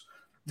dropped.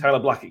 Tyler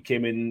Blackett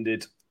came in,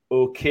 did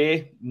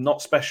okay,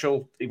 not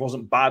special. He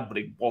wasn't bad, but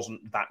he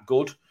wasn't that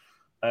good.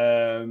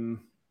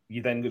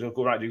 You then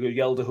go right to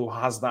Yelder, who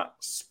has that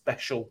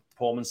special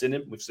performance in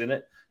him. We've seen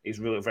it. He's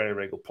really a very,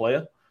 very good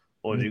player.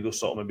 Or do you go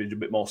sort of maybe a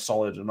bit more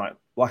solid and right?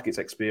 Blackett's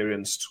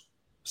experienced.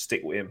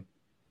 stick with him?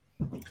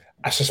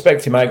 I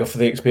suspect he might go for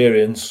the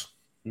experience,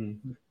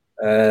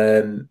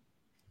 given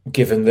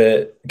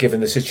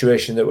the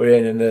situation that we're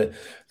in and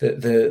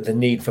the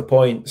need for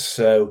points.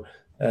 So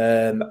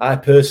I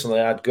personally,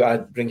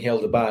 I'd bring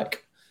Hilda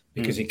back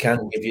because it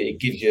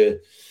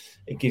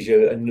gives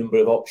you a number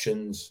of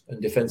options,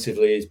 and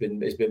defensively he's been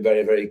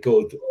very, very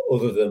good.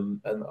 Other than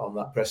on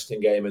that Preston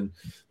game and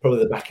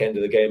probably the back end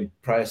of the game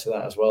prior to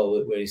that as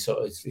well, where his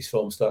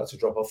form started to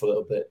drop off a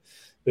little bit.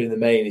 But in the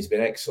main, he's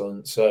been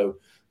excellent. So,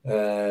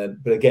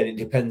 but again, it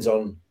depends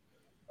on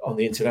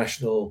the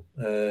international.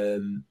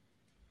 Any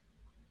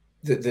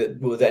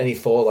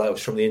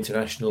fallouts from the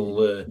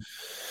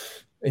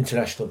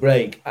international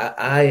break.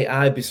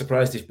 I'd be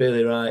surprised if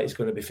Bailey Wright is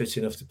going to be fit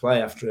enough to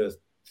play after a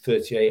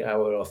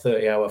 38-hour or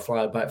 30-hour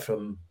flight back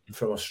from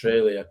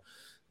Australia.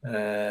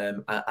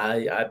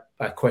 I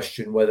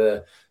question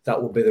whether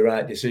that would be the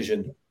right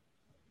decision.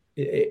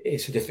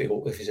 It's a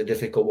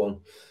difficult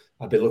one.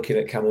 I'd be looking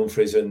at Cam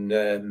Humphreys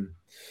and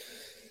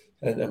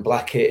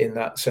Blackett in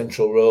that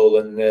central role,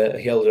 and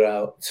Hilda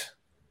out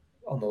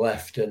on the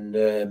left,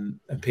 and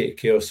Peter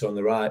Kioso on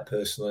the right.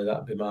 Personally,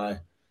 that'd be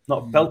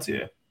not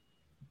Peltier.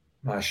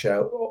 My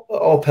shout,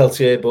 or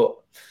Peltier, but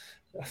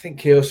I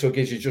think Kioso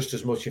gives you just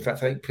as much. In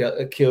fact, I think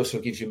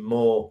Kioso gives you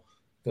more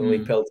than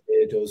Lee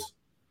Peltier does.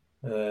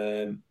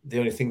 The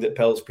only thing that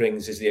Pelts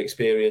brings is the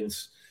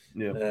experience.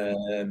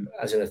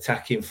 As an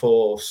attacking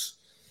force,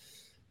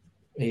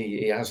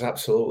 he has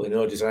absolutely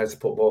no desire to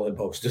put ball in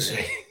box, does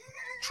he?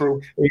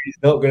 True. He's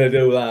not going to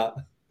do that.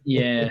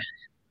 Yeah.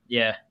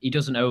 He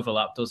doesn't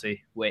overlap, does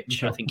he?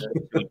 Which I think he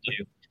would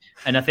do.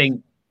 And I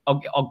think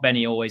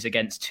Ogbenny always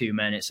against two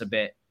men, it's a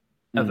bit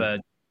of a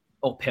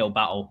uphill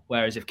battle.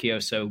 Whereas if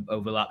Kioso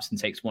overlaps and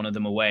takes one of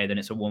them away, then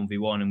it's a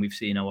 1v1. And we've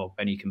seen how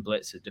Ogbenny can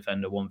blitz a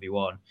defender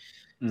 1v1.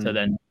 So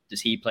then does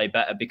he play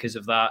better because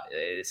of that?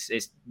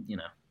 It's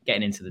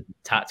getting into the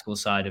tactical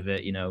side of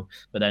it,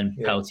 but then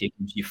Peltier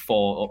gives you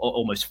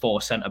almost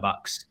four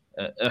centre-backs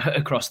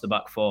across the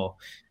back four,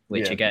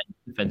 which again,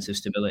 defensive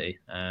stability.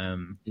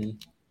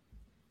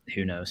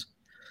 Who knows?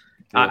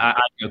 I'd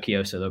go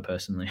Kioso though,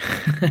 personally.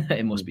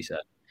 It must be said.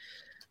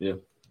 Yeah.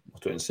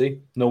 Let's wait and see.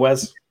 No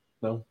Wes?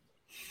 No.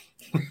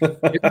 He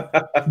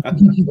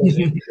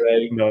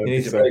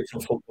needs a break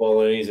from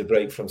football, and he needs a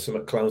break from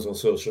some clowns on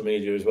social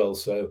media as well.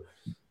 So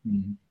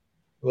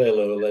lay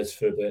low, Les,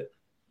 for a bit.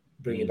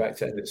 Bring you back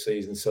to end of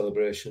season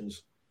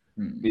celebrations.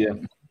 Yeah.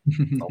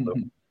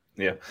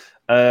 Yeah.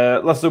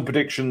 Let's do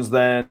predictions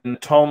then.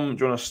 Tom,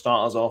 do you want to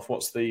start us off?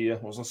 What's the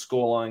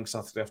scoreline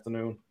Saturday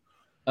afternoon?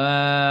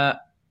 I'm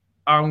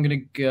gonna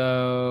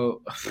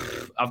go.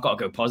 I've got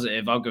to go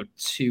positive. I'll go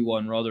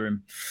 2-1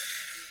 Rotherham.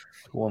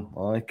 Go on, I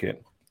like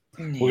it.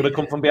 We're gonna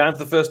come from behind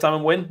for the first time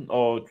and win,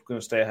 or we're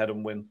gonna stay ahead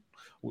and win?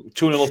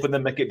 2-0 up and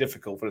then make it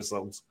difficult for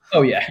ourselves.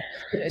 Oh yeah,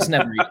 it's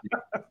never easy.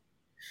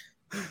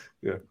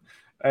 Yeah.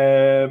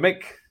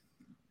 Mick?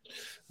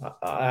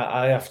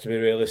 I have to be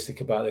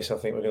realistic about this. I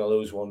think we're going to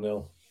lose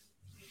 1-0.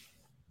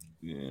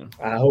 Yeah.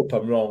 I hope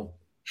I'm wrong.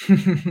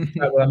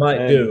 What I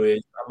might do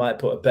is I might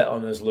put a bet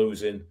on us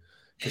losing,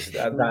 because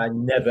I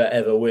never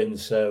ever win.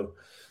 So,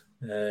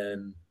 yeah.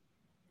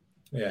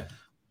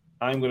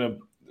 I'm going to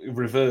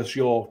reverse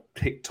your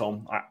pick,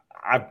 Tom.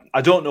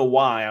 I don't know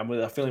why.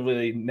 I'm feeling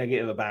really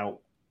negative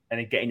about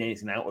getting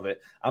anything out of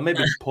it. I may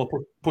be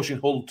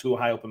pushing Hull too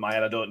high up in my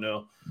head. I don't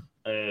know.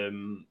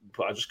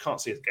 But I just can't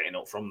see it getting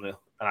up from there.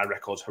 And our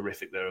record's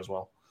horrific there as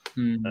well.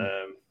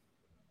 Yeah.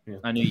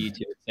 I knew you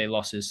two would say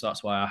losses, so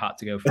that's why I had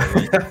to go for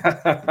it.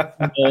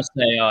 Or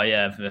say, oh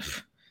yeah.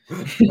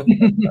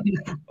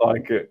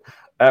 Like it.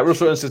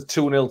 Russell says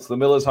 2-0 to the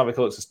Millers. Harvey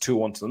Phillips says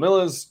 2-1 to the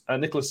Millers.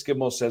 Nicholas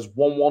Skidmore says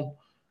 1-1.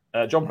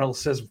 John Harrell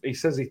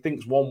says he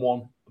thinks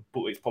 1-1,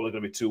 but it's probably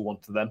going to be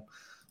 2-1 to them.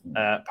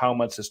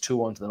 Palmed says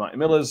 2-1 to the Mighty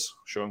Millers.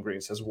 Sean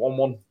Green says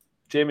 1-1.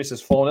 Jamie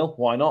says 4-0.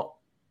 Why not?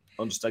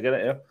 Understand, get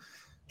it here.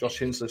 Josh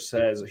Hinsliff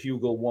says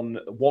Hugo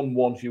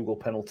 1-1 Hugo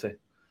penalty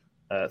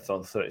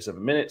for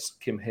 37 minutes.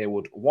 Kim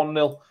Haywood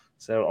 1-0.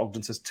 Sarah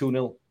Ogden says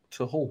 2-0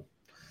 to Hull.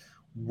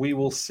 We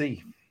will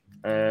see.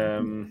 Like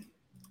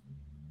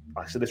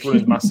I said, this run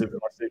is massive.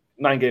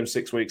 9 games,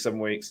 6 weeks, 7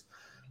 weeks.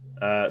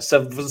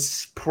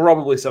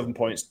 Probably 7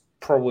 points,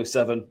 probably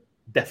 7,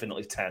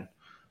 definitely 10.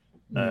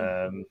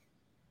 So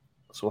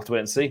we'll have to wait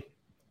and see.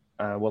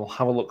 We'll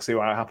have a look, see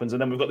what happens.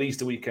 And then we've got the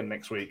Easter weekend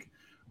next week,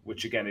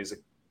 which again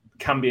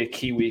can be a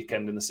key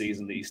weekend in the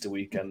season, the Easter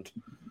weekend.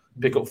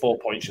 Pick up 4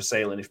 points, you're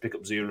sailing. If you pick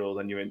up 0,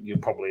 then you're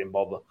probably in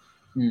bother.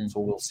 So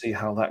we'll see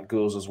how that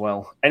goes as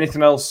well.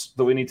 Anything else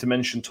that we need to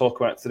mention, talk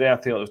about today? I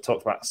think we've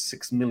talked about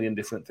 6 million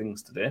different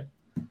things today.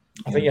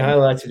 I think you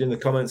highlighted in the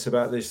comments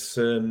about this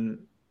 3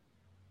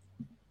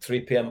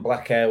 p.m.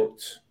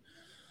 blackout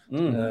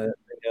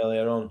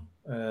earlier on.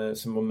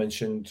 Someone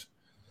mentioned,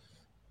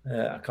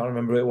 I can't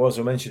remember who it was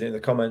who mentioned it in the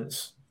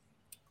comments.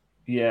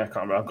 Yeah, I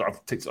can't remember. I've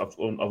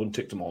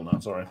unticked them all now.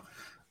 Sorry.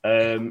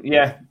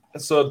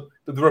 So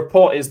the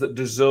report is that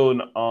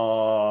DAZN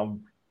are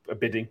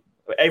bidding.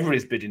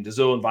 Everybody's bidding.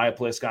 DAZN,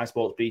 Viaplay, Sky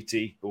Sports,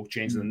 BT, who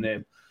changed the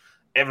name.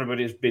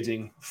 Everybody's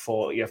bidding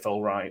for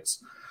EFL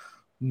rights.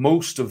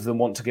 Most of them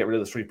want to get rid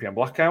of the 3 p.m.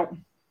 blackout.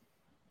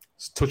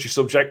 It's a touchy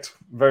subject,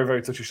 very,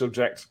 very touchy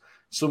subject.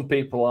 Some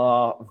people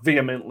are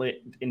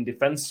vehemently in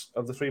defence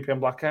of the 3 p.m.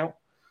 blackout.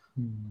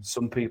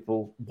 Some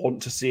people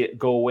want to see it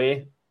go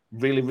away,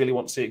 really, really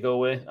want to see it go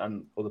away,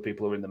 and other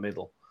people are in the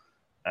middle.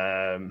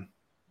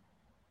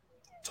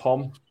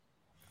 Tom,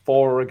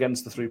 for or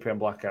against the 3 p.m.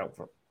 blackout?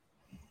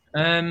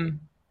 Well,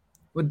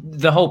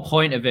 the whole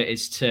point of it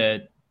is to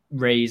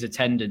raise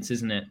attendance,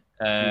 isn't it?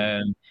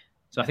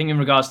 So I think in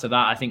regards to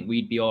that, I think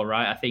we'd be all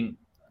right. I think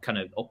kind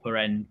of upper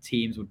end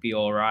teams would be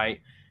all right.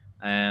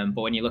 But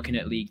when you're looking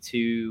at League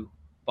Two,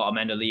 bottom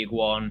end of League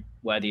One,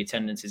 where the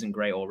attendance isn't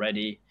great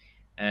already,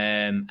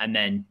 and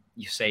then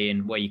you're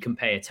saying, well, you can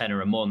pay a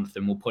tenner a month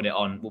and we'll put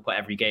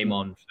every game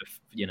on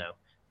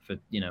for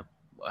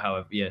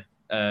however,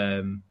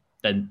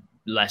 then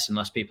less and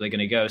less people are going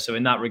to go. So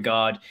in that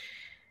regard,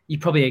 you're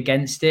probably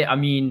against it. I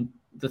mean,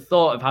 the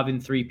thought of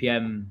having 3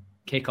 p.m.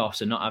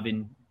 kickoffs and not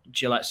having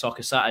Gillette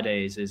Soccer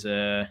Saturdays is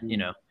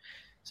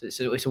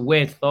it's a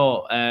weird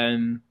thought.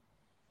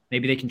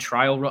 Maybe they can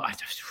trial run.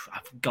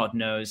 God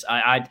knows.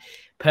 I'd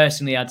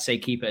say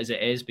keep it as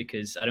it is,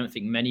 because I don't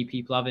think many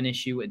people have an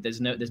issue with.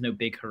 There's no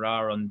big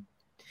hurrah on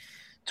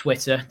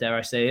Twitter, dare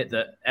I say it,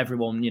 that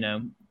everyone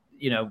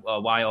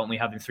why aren't we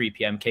having 3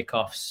 p.m.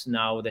 kickoffs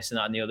now? This and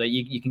that and the other.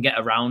 You can get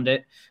around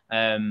it,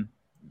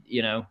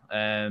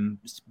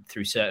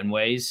 through certain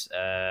ways.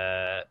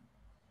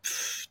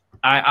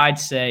 I'd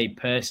say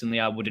personally,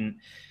 I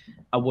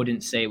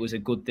wouldn't say it was a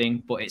good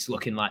thing, but it's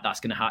looking like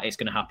it's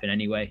going to happen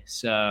anyway.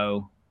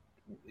 So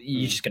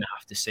you're just going to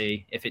have to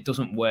see. If it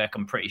doesn't work,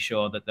 I'm pretty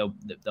sure that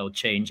they'll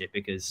change it,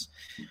 because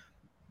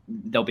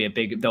there'll be a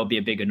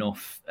big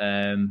enough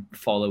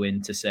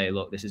following to say,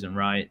 look, this isn't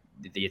right.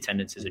 The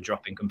attendances are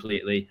dropping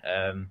completely.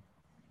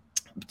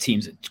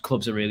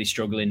 Clubs are really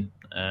struggling.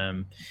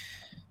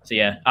 So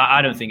yeah,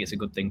 I don't think it's a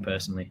good thing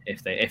personally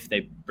if they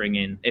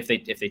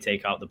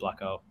take out the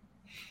blackout.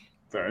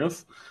 Fair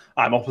enough.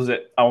 I'm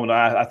opposite.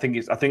 I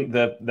think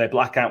their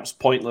blackout's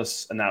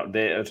pointless and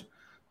outdated.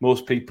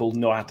 Most people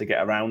know how to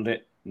get around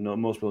it.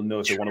 Most people know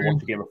if they want to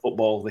watch a game of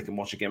football, they can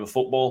watch a game of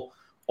football.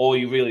 All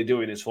you're really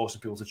doing is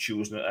forcing people to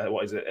choose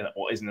what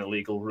is an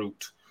illegal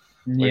route.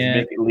 Yeah. You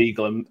make it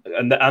legal,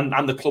 and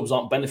the clubs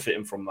aren't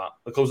benefiting from that.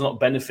 The clubs are not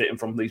benefiting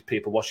from these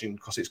people watching,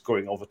 because it's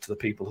going over to the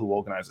people who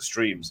organise the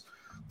streams.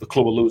 The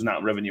club are losing out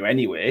on revenue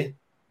anyway.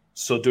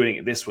 So doing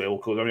it this way will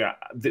cause.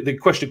 The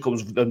question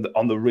comes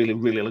on the really,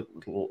 really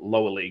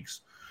lower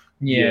leagues.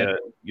 Yeah,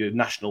 your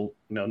national,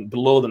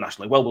 below the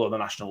national league, well below the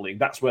national league.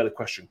 That's where the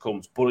question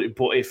comes. But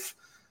if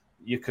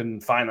you can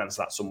finance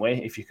that some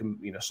way, if you can,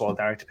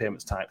 solidarity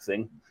payments type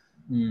thing,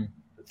 then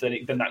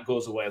that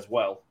goes away as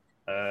well.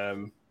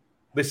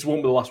 This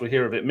won't be the last we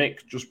hear of it.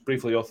 Mick, just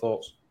briefly your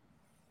thoughts.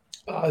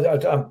 I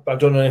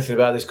don't know anything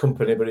about this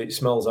company, but it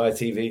smells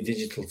ITV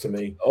Digital to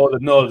me. Oh,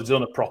 no, they've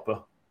done a proper.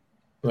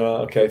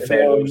 Okay,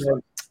 fair.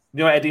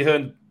 Eddie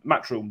Hearn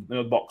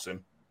Matchroom,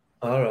 boxing.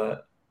 All right.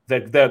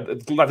 They're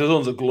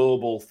a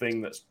global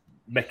thing that's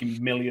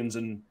making millions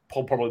and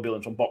probably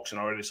billions from boxing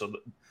already. So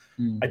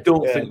I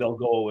don't think they'll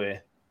go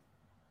away.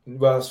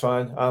 Well, that's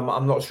fine.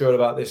 I'm not sure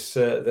about this.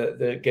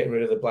 They're getting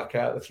rid of the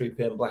blackout, the 3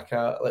 p.m.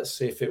 blackout. Let's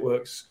see if it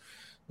works.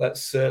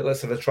 Let's have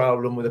a trial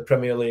run with the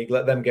Premier League.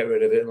 Let them get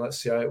rid of it, and let's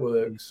see how it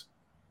works.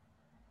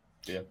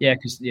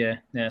 Because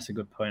that's a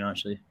good point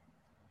actually.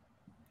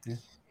 Yeah.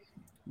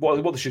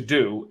 What they should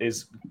do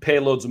is pay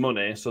loads of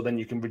money, so then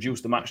you can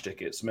reduce the match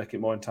tickets, make it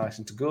more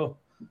enticing to go,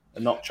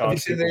 and not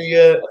charge. Have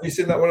you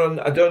seen that one on?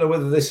 I don't know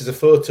whether this is a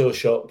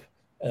Photoshop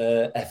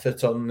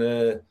effort on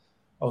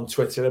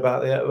Twitter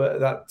about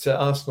that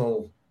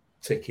Arsenal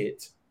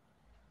ticket.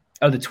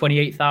 Oh, the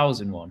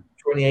 28,000 one.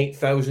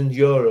 28,000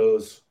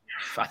 euros.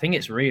 I think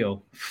it's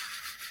real.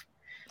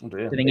 I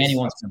don't think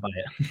anyone's going to buy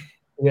it.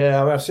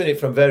 Yeah, I've seen it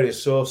from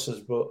various sources,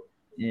 but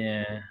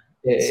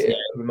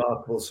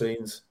remarkable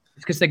scenes.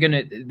 It's because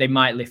they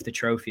might lift the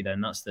trophy.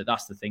 Then that's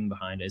the thing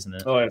behind it, isn't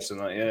it? Oh, I've seen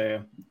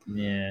that.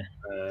 Yeah.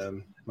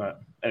 Right.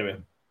 Anyway,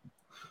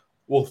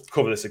 we'll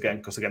cover this again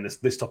because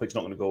this topic's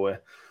not going to go away.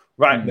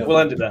 Right. No. We'll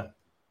end it there.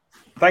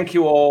 Thank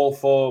you all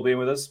for being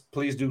with us.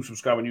 Please do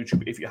subscribe on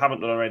YouTube if you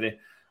haven't done already.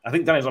 I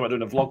think Danny's about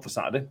doing a vlog for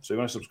Saturday, so if you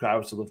want to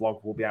subscribe to the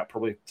vlog, will be out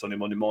probably Sunday,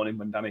 Monday morning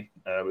when Danny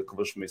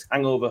recovers from his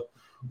hangover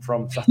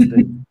from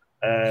Saturday.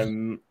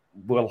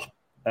 We'll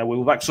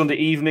be back Sunday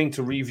evening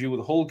to review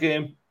the whole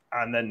game,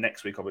 and then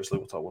next week, obviously,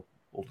 we'll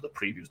do the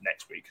previews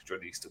next week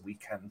during the Easter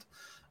weekend,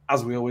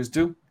 as we always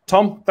do.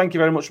 Tom, thank you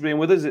very much for being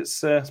with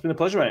us. It's been a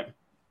pleasure, mate.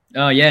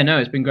 Oh yeah, no,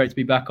 it's been great to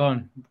be back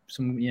on.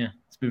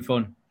 It's been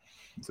fun.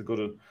 It's a good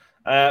one.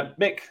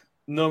 Mick,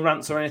 no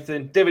rants or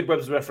anything. David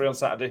Webb's the referee on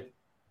Saturday.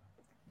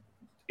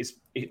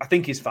 I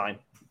think he's fine.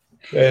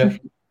 Yeah,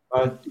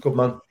 fine. Good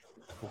man.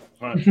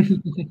 Right.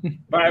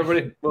 Bye,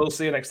 everybody. We'll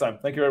see you next time.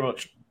 Thank you very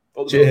much.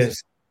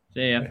 Cheers.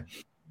 See ya.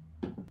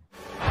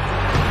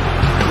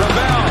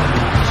 Ravel.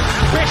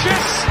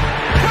 Ambitious.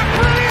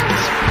 Brilliant.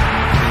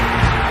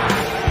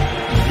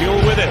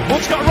 Mule with it.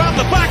 Wood's got around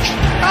the back.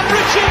 And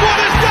Richie Wood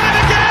has done it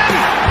again.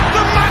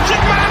 The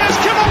magic man has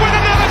come up with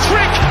another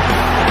trick.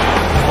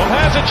 Well,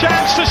 has a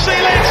chance to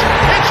seal it.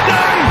 It's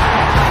done.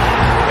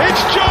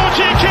 It's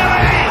Georgie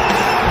Kelly.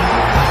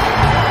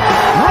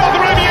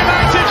 Rotherham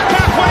United's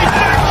pathway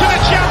back to the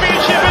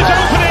Championship is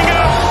opening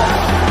up.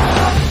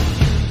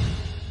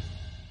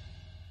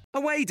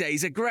 Away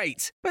days are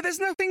great, but there's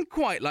nothing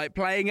quite like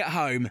playing at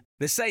home.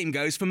 The same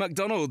goes for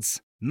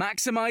McDonald's.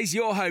 Maximise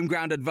your home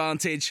ground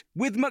advantage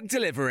with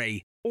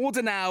McDelivery.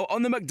 Order now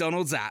on the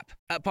McDonald's app.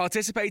 At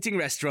participating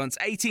restaurants,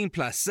 18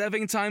 plus,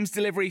 serving times,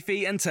 delivery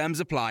fee and terms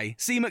apply.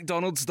 See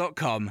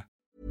mcdonalds.com.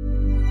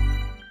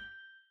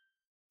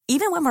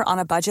 Even when we're on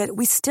a budget,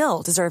 we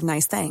still deserve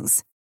nice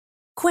things.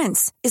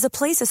 Quince is a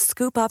place to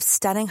scoop up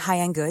stunning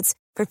high-end goods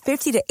for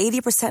 50 to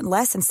 80%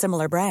 less than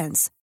similar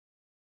brands.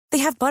 They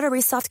have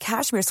buttery soft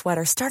cashmere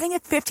sweaters starting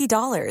at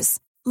 $50,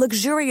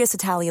 luxurious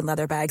Italian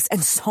leather bags,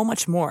 and so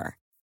much more.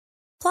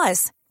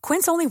 Plus,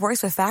 Quince only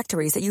works with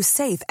factories that use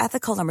safe,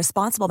 ethical, and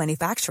responsible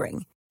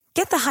manufacturing.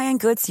 Get the high-end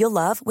goods you'll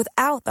love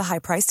without the high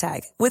price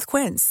tag with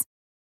Quince.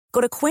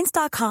 Go to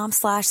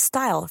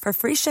quince.com/style for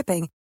free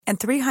shipping and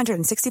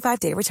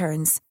 365-day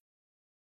returns.